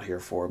part out here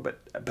for,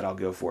 but I'll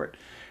go for it.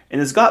 And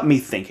it's got me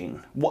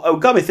thinking. It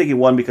got me thinking,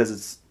 one, because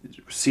it's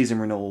season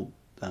renewal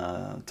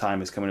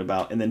time is coming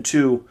about, and then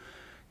two,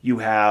 you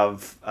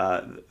have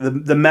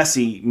the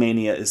Messi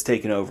mania is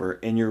taking over,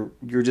 and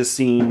you're just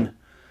seeing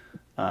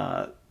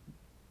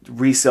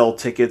resell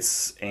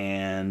tickets,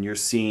 and you're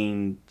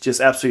seeing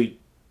just absolute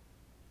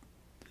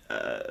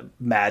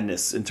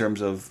madness in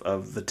terms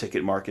of the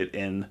ticket market,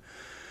 and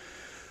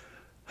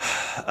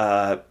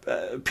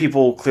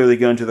people clearly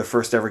going to their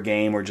first ever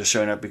game or just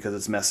showing up because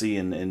it's Messi,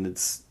 and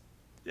it's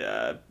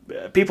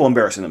people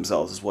embarrassing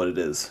themselves is what it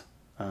is.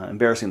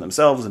 Embarrassing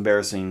themselves,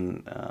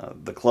 embarrassing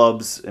the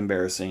clubs,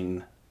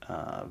 embarrassing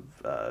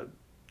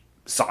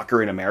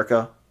soccer in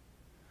America.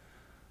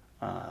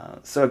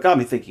 So it got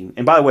me thinking.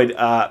 And by the way,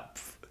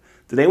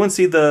 did anyone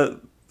see the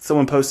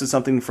someone posted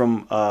something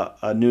from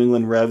a New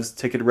England Revs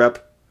ticket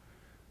rep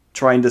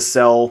trying to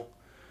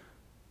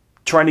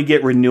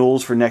get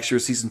renewals for next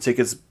year's season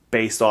tickets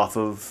based off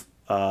of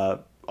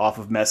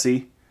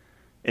Messi,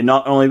 and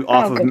not only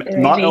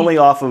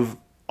off of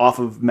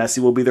Messi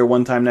will be there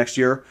one time next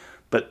year,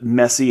 but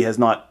Messi has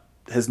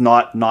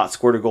not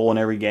scored a goal in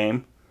every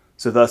game.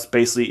 So thus,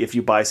 basically, if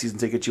you buy season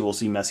tickets, you will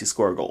see Messi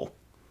score a goal.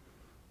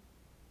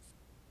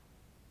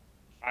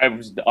 I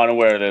was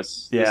unaware of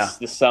this. Yeah.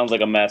 This sounds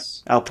like a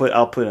mess. I'll put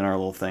in our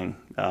little thing.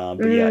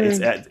 But yeah,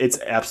 it's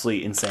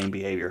absolutely insane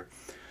behavior.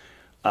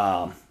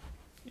 And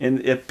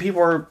if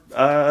people are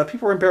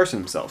embarrassing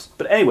themselves.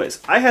 But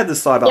anyways, I had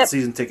this thought about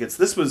season tickets.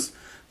 This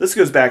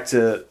goes back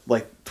to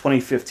like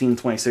 2015,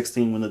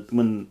 2016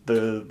 when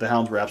the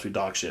Hounds were absolute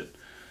dog shit.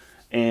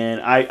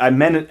 And I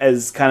meant it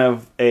as kind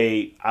of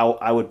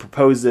I would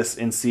propose this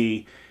and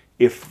see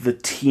if the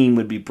team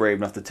would be brave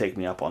enough to take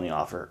me up on the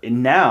offer.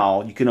 And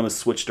now you can almost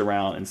switch it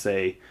around and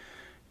say,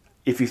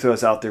 if you throw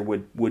this out there,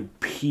 would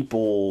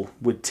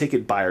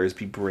ticket buyers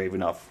be brave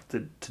enough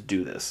to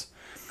do this?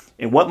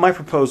 And what my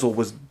proposal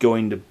was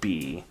going to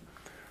be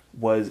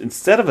was,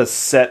 instead of a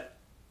set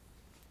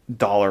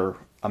dollar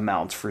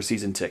amount for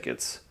season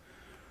tickets,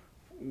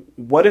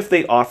 what if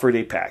they offered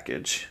a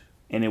package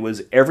and it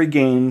was every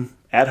game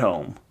at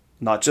home,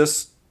 not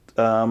just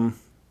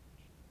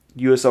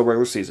USL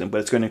regular season,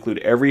 but it's going to include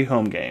every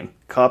home game,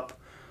 cup,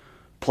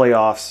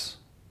 playoffs.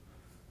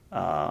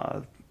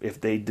 If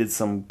they did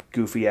some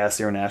goofy ass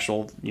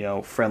international,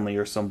 friendly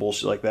or some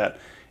bullshit like that,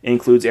 it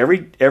includes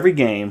every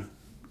game,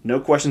 no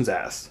questions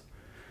asked,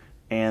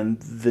 and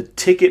the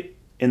ticket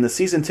and the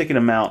season ticket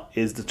amount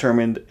is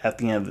determined at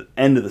the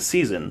end of the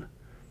season,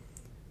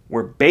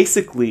 where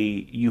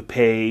basically you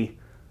pay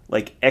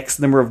like X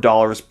number of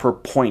dollars per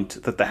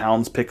point that the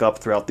Hounds pick up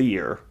throughout the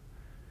year.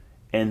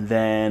 And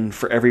then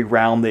for every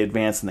round they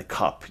advance in the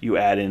cup, you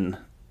add in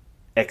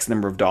X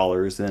number of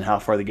dollars. And then how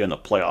far they go in the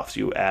playoffs,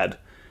 you add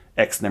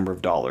X number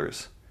of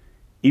dollars.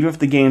 Even if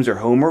the games are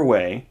home or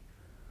away.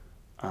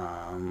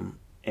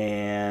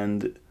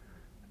 And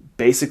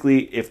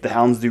basically, if the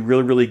Hounds do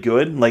really, really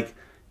good, like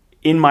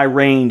in my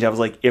range, I was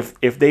like, if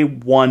they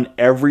won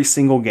every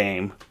single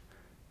game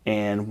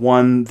and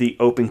won the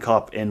Open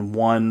Cup and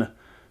won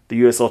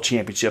the USL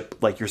Championship,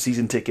 like your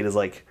season ticket is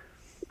like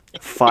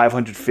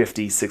 $550,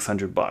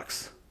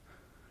 $600.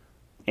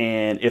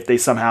 And if they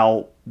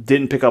somehow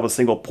didn't pick up a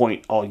single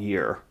point all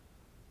year,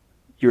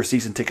 your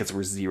season tickets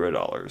were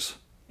 $0.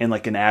 And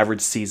like an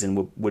average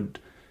season would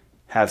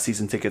have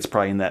season tickets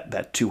probably in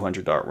that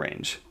 $200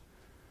 range.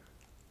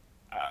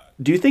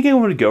 Do you think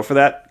anyone would go for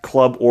that,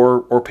 club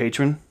or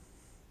patron?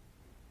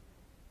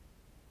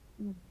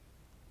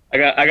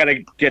 I got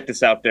to get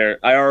this out there.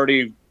 I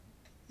already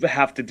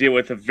have to deal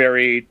with a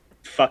very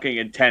fucking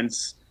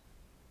intense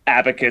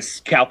abacus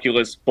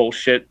calculus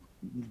bullshit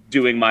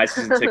doing my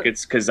season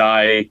tickets because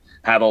I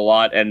have a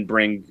lot and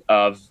bring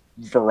a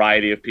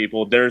variety of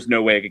people. There's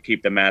no way I could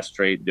keep the math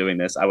straight doing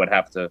this. I would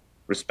have to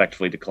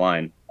respectfully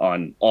decline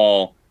on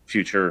all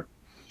future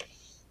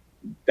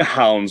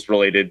Hounds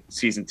related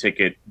season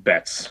ticket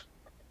bets.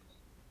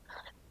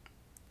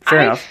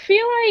 Fair enough. I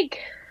feel like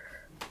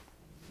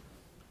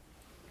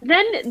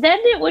then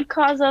it would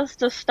cause us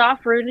to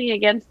stop rooting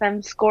against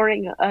them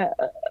scoring,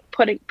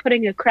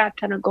 putting a crap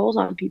ton of goals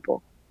on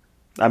people.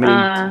 I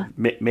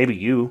mean, maybe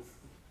you.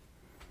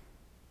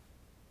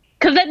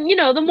 Because then,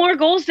 the more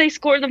goals they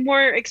score, the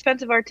more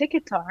expensive our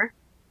tickets are.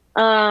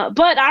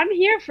 But I'm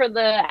here for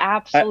the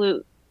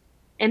absolute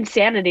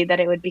insanity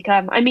that it would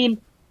become. I mean,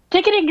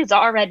 ticketing is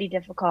already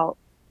difficult,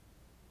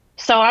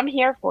 so I'm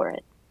here for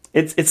it.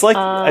 It's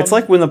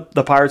like when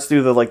the Pirates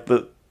do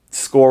the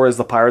score is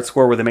the Pirates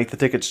score, where they make the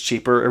tickets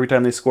cheaper every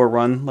time they score a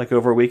run, like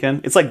over a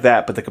weekend. It's like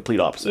that, but the complete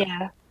opposite.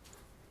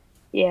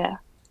 Yeah.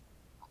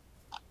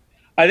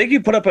 I think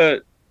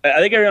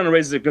Ariana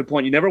raises a good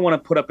point. You never want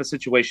to put up a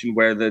situation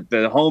where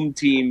the home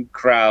team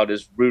crowd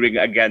is rooting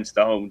against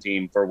the home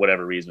team for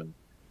whatever reason.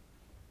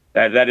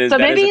 That is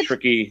a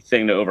tricky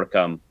thing to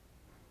overcome.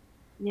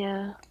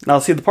 Yeah. Now,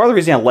 see, the part of the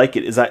reason I like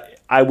it is that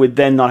I would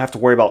then not have to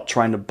worry about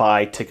trying to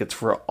buy tickets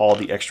for all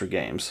the extra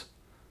games,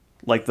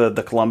 like the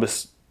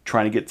Columbus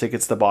trying to get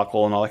tickets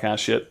debacle and all that kind of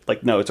shit.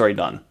 Like, no, it's already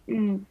done.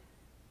 Mm.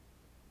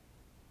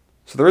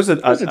 So there is a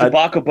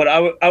debacle, but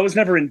I was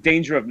never in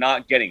danger of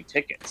not getting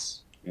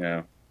tickets.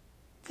 Yeah.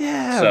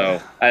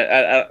 So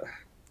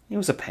it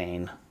was a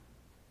pain.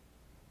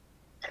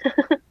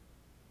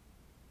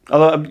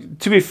 Although,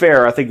 to be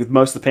fair, I think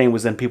most of the pain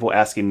was then people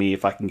asking me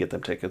if I can get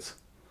them tickets.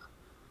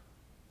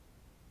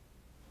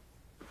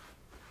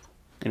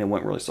 And it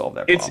wouldn't really solve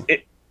that problem.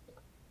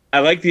 I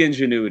like the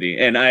ingenuity,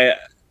 and I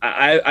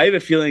have a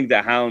feeling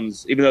that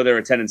Hounds, even though their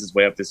attendance is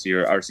way up this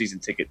year, our season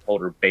ticket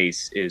holder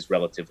base is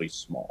relatively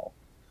small.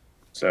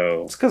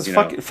 So it's because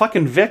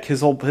fucking Vic,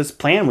 his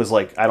plan was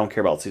like, I don't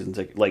care about season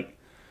ticket. Like,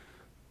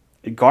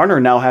 Garner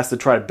now has to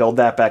try to build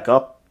that back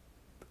up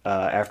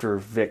after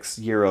Vic's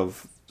year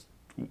of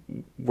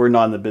we're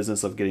not in the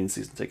business of getting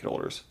season ticket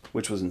holders,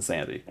 which was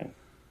insanity.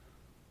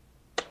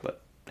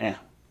 But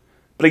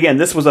But again,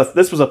 this was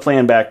a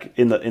plan back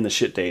in the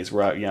shit days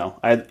where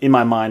in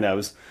my mind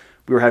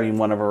we were having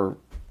one of our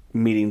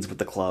meetings with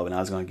the club, and I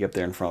was going to get up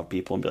there in front of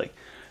people and be like,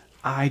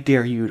 I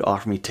dare you to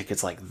offer me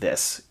tickets like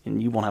this,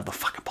 and you won't have the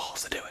fucking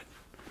balls to do it,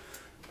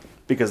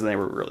 because they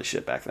were really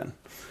shit back then.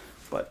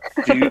 But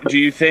do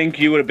you think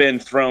you would have been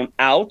thrown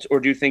out, or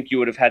do you think you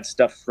would have had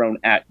stuff thrown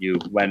at you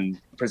when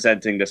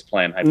presenting this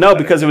plan? No,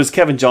 because it was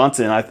Kevin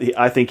Johnson.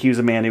 I think he was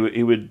a man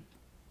he would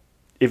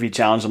if he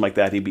challenged him like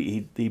that,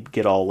 he'd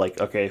get all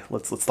like, okay,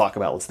 let's talk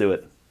about it, let's do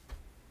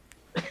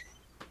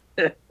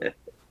it.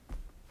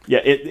 Yeah,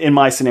 in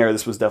my scenario,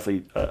 this was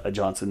definitely a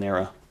Johnson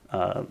era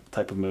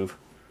type of move.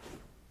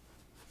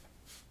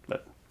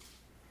 But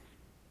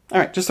all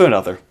right, just throw it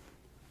out there.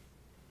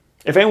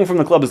 If anyone from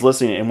the club is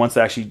listening and wants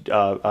to actually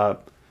talk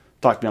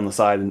to me on the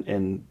side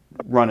and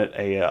run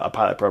a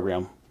pilot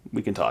program,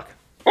 we can talk.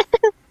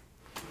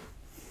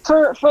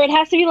 For it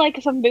has to be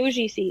like some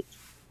bougie seats.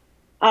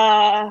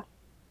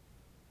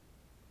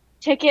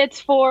 Tickets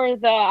for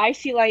the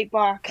Icy Light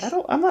box.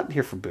 I'm not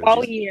here for bougie.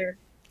 All year.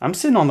 I'm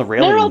sitting on the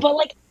railing. No, but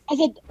like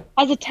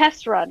as a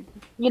test run,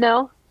 you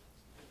know.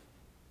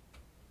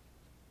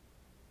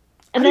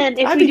 And then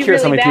if I'd we be do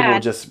curious really how many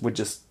bad, people would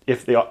just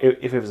if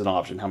it was an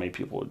option, how many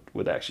people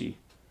would actually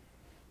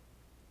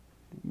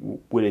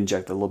would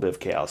inject a little bit of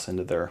chaos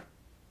into their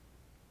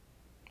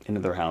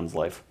hound's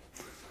life.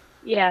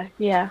 Yeah.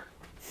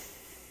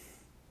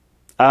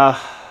 Uh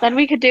Then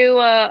we could do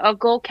a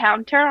goal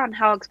counter on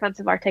how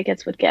expensive our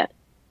tickets would get.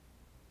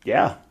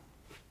 yeah.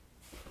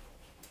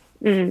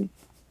 Mm.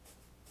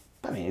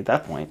 I mean, at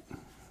that point,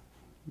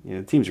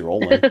 the teams are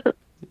rolling.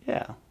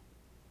 Yeah.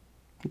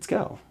 Let's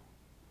go.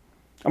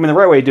 I mean, the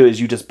right way to do it is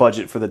you just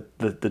budget for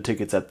the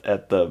tickets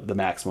at the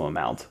maximum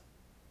amount.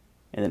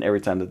 And then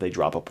every time that they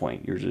drop a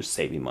point, you're just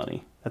saving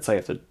money. That's how you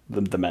have to,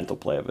 the mental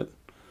play of it.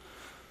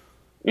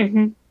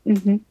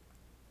 Mm-hmm.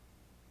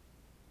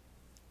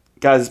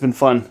 Guys, it's been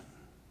fun.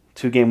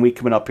 2-game week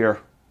coming up here.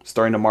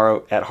 Starting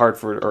tomorrow at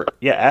Hartford,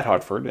 at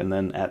Hartford, and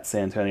then at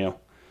San Antonio.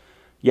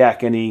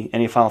 Yak,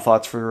 any final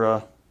thoughts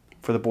for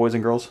the boys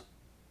and girls?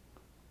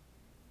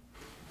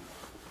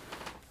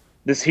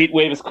 This heat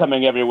wave is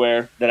coming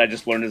everywhere that I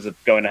just learned is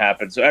going to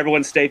happen. So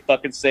everyone stay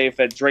fucking safe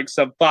and drink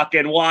some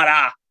fucking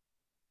water.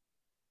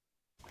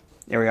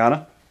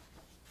 Ariana?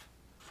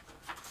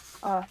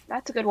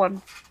 That's a good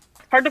one.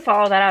 Hard to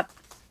follow that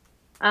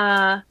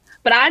up.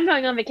 But I'm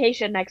going on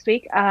vacation next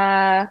week.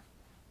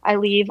 I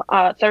leave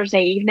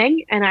Thursday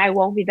evening, and I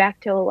won't be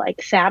back till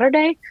like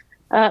Saturday,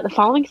 the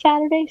following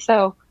Saturday.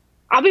 So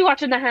I'll be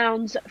watching the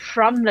Hounds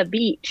from the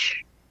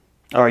beach.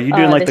 Are you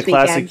doing like the this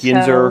classic weekend,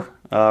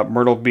 Yinzer,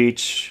 Myrtle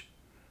Beach?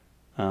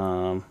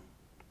 Where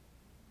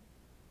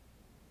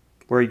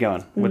are you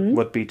going? Mm-hmm.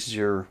 What beach is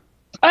your...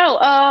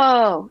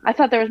 Oh! I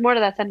thought there was more to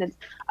that sentence.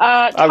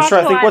 I was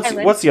trying to think,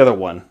 Island. what's the other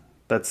one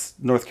that's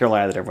North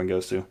Carolina that everyone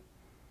goes to?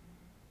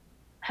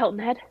 Hilton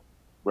Head.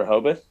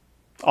 Rehoboth?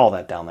 All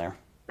that down there.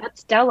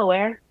 That's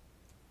Delaware.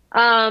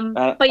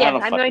 But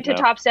yes, I'm going to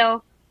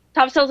Topsail.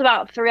 Topsail's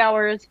about 3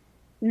 hours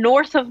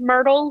north of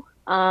Myrtle.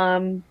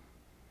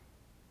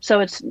 So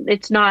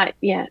it's not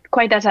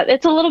quite that side.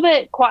 It's a little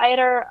bit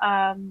quieter.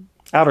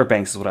 Outer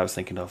Banks is what I was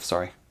thinking of.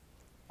 Sorry.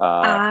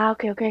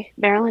 Okay,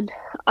 Maryland.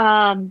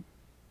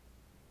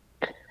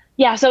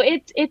 Yeah, so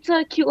it's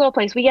a cute little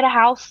place. We get a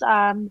house.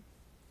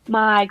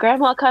 My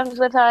grandma comes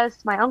with us,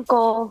 my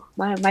uncle,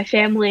 my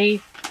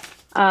family.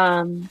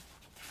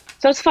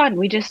 So it's fun.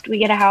 We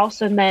get a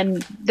house, and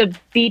then the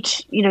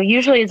beach,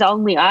 usually is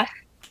only us,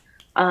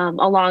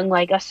 along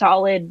like a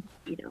solid,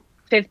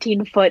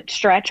 15-foot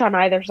stretch on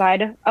either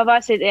side of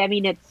us.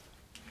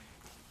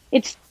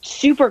 It's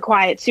super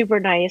quiet, super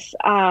nice.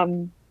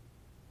 And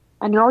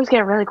you always get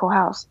a really cool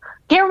house.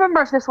 Can't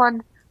remember if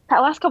the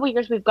last couple of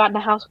years we've gotten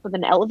a house with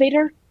an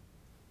elevator,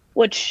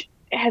 which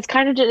has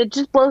it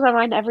just blows my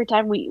mind every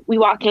time we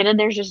walk in and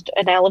there's just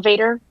an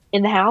elevator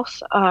in the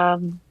house.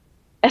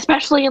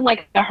 Especially in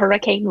like a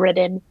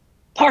hurricane-ridden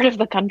part of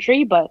the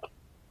country, but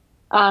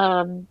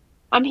I'm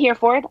here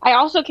for it. I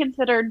also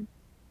considered,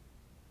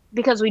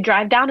 because we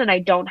drive down and I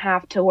don't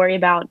have to worry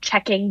about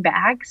checking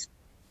bags,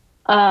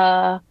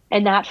 and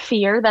that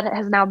fear that it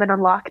has now been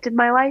unlocked in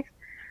my life.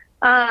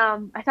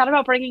 I thought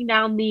about bringing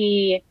down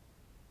the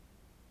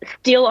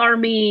Steel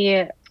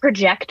Army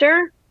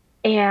projector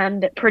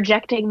and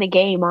projecting the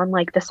game on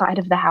like the side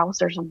of the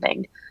house or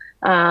something.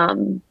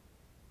 Because,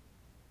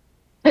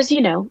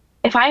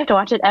 if I have to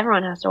watch it,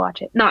 everyone has to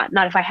watch it. Not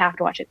if I have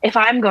to watch it. If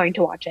I'm going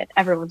to watch it,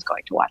 everyone's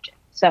going to watch it.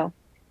 So,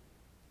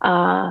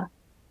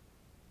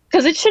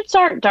 because it should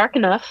start dark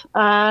enough.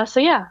 So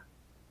yeah.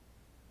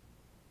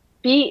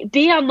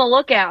 Be on the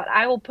lookout.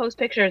 I will post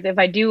pictures if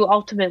I do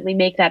ultimately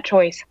make that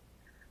choice,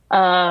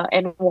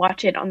 and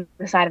watch it on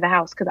the side of the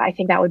house, because I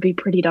think that would be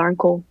pretty darn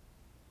cool.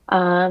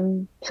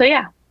 So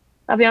yeah,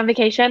 I'll be on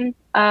vacation,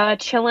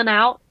 chilling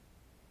out,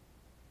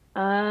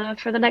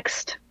 for the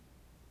next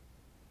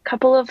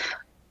couple of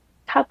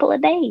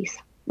days,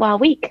 well, a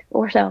week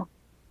or so.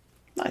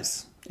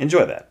 Nice.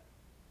 Enjoy that.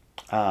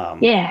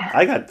 Yeah.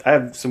 I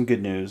have some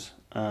good news.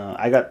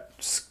 I got,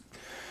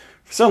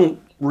 for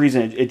some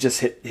reason it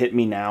just hit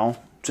me now,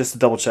 just to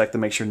double check to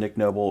make sure Nick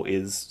Noble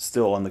is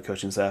still on the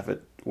coaching staff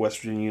at West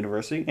Virginia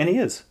University, and he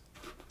is.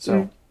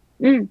 So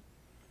Woohoo!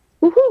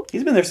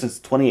 he's been there since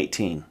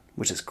 2018,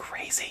 which is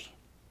crazy.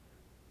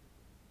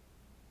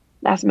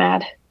 That's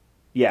mad.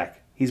 Yeah,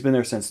 he's been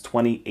there since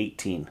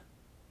 2018.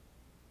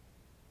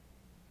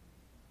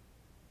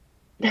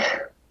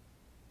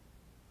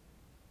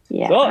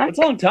 Yeah. Well, it's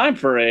a long time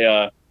for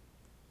a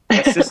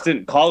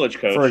assistant college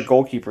coach. For a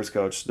goalkeeper's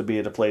coach to be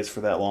at a place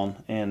for that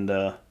long, and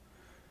the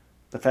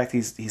fact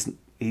he's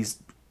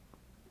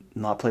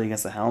not played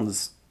against the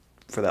Hounds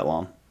for that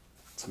long,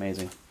 it's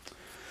amazing.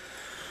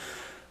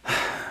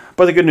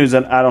 But the good news is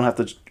that I don't have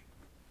to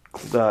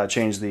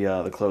change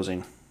the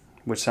closing,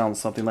 which sounds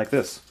something like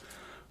this.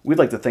 We'd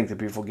like to thank the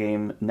Beautiful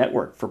Game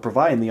Network for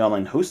providing the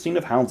online hosting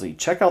of Houndsley.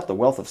 Check out the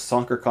wealth of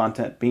soccer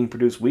content being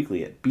produced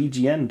weekly at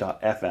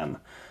bgn.fm.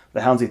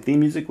 The Houndsley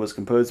theme music was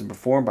composed and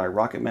performed by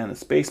Rocketman and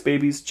Space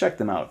Babies. Check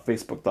them out at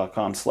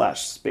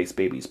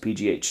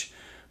facebook.com/spacebabieспgh.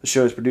 The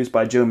show is produced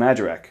by Joe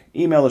Majarek.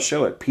 Email the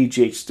show at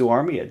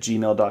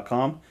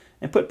pghstillarmy@gmail.com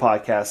and put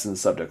podcasts in the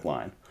subject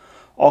line.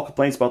 All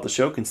complaints about the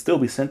show can still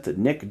be sent to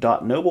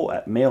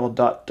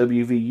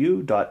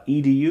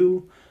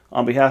nick.noble@mail.wvu.edu.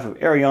 On behalf of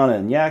Ariana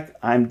and Yak,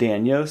 I'm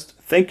Dan Yost.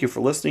 Thank you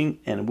for listening,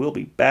 and we'll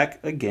be back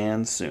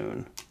again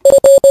soon.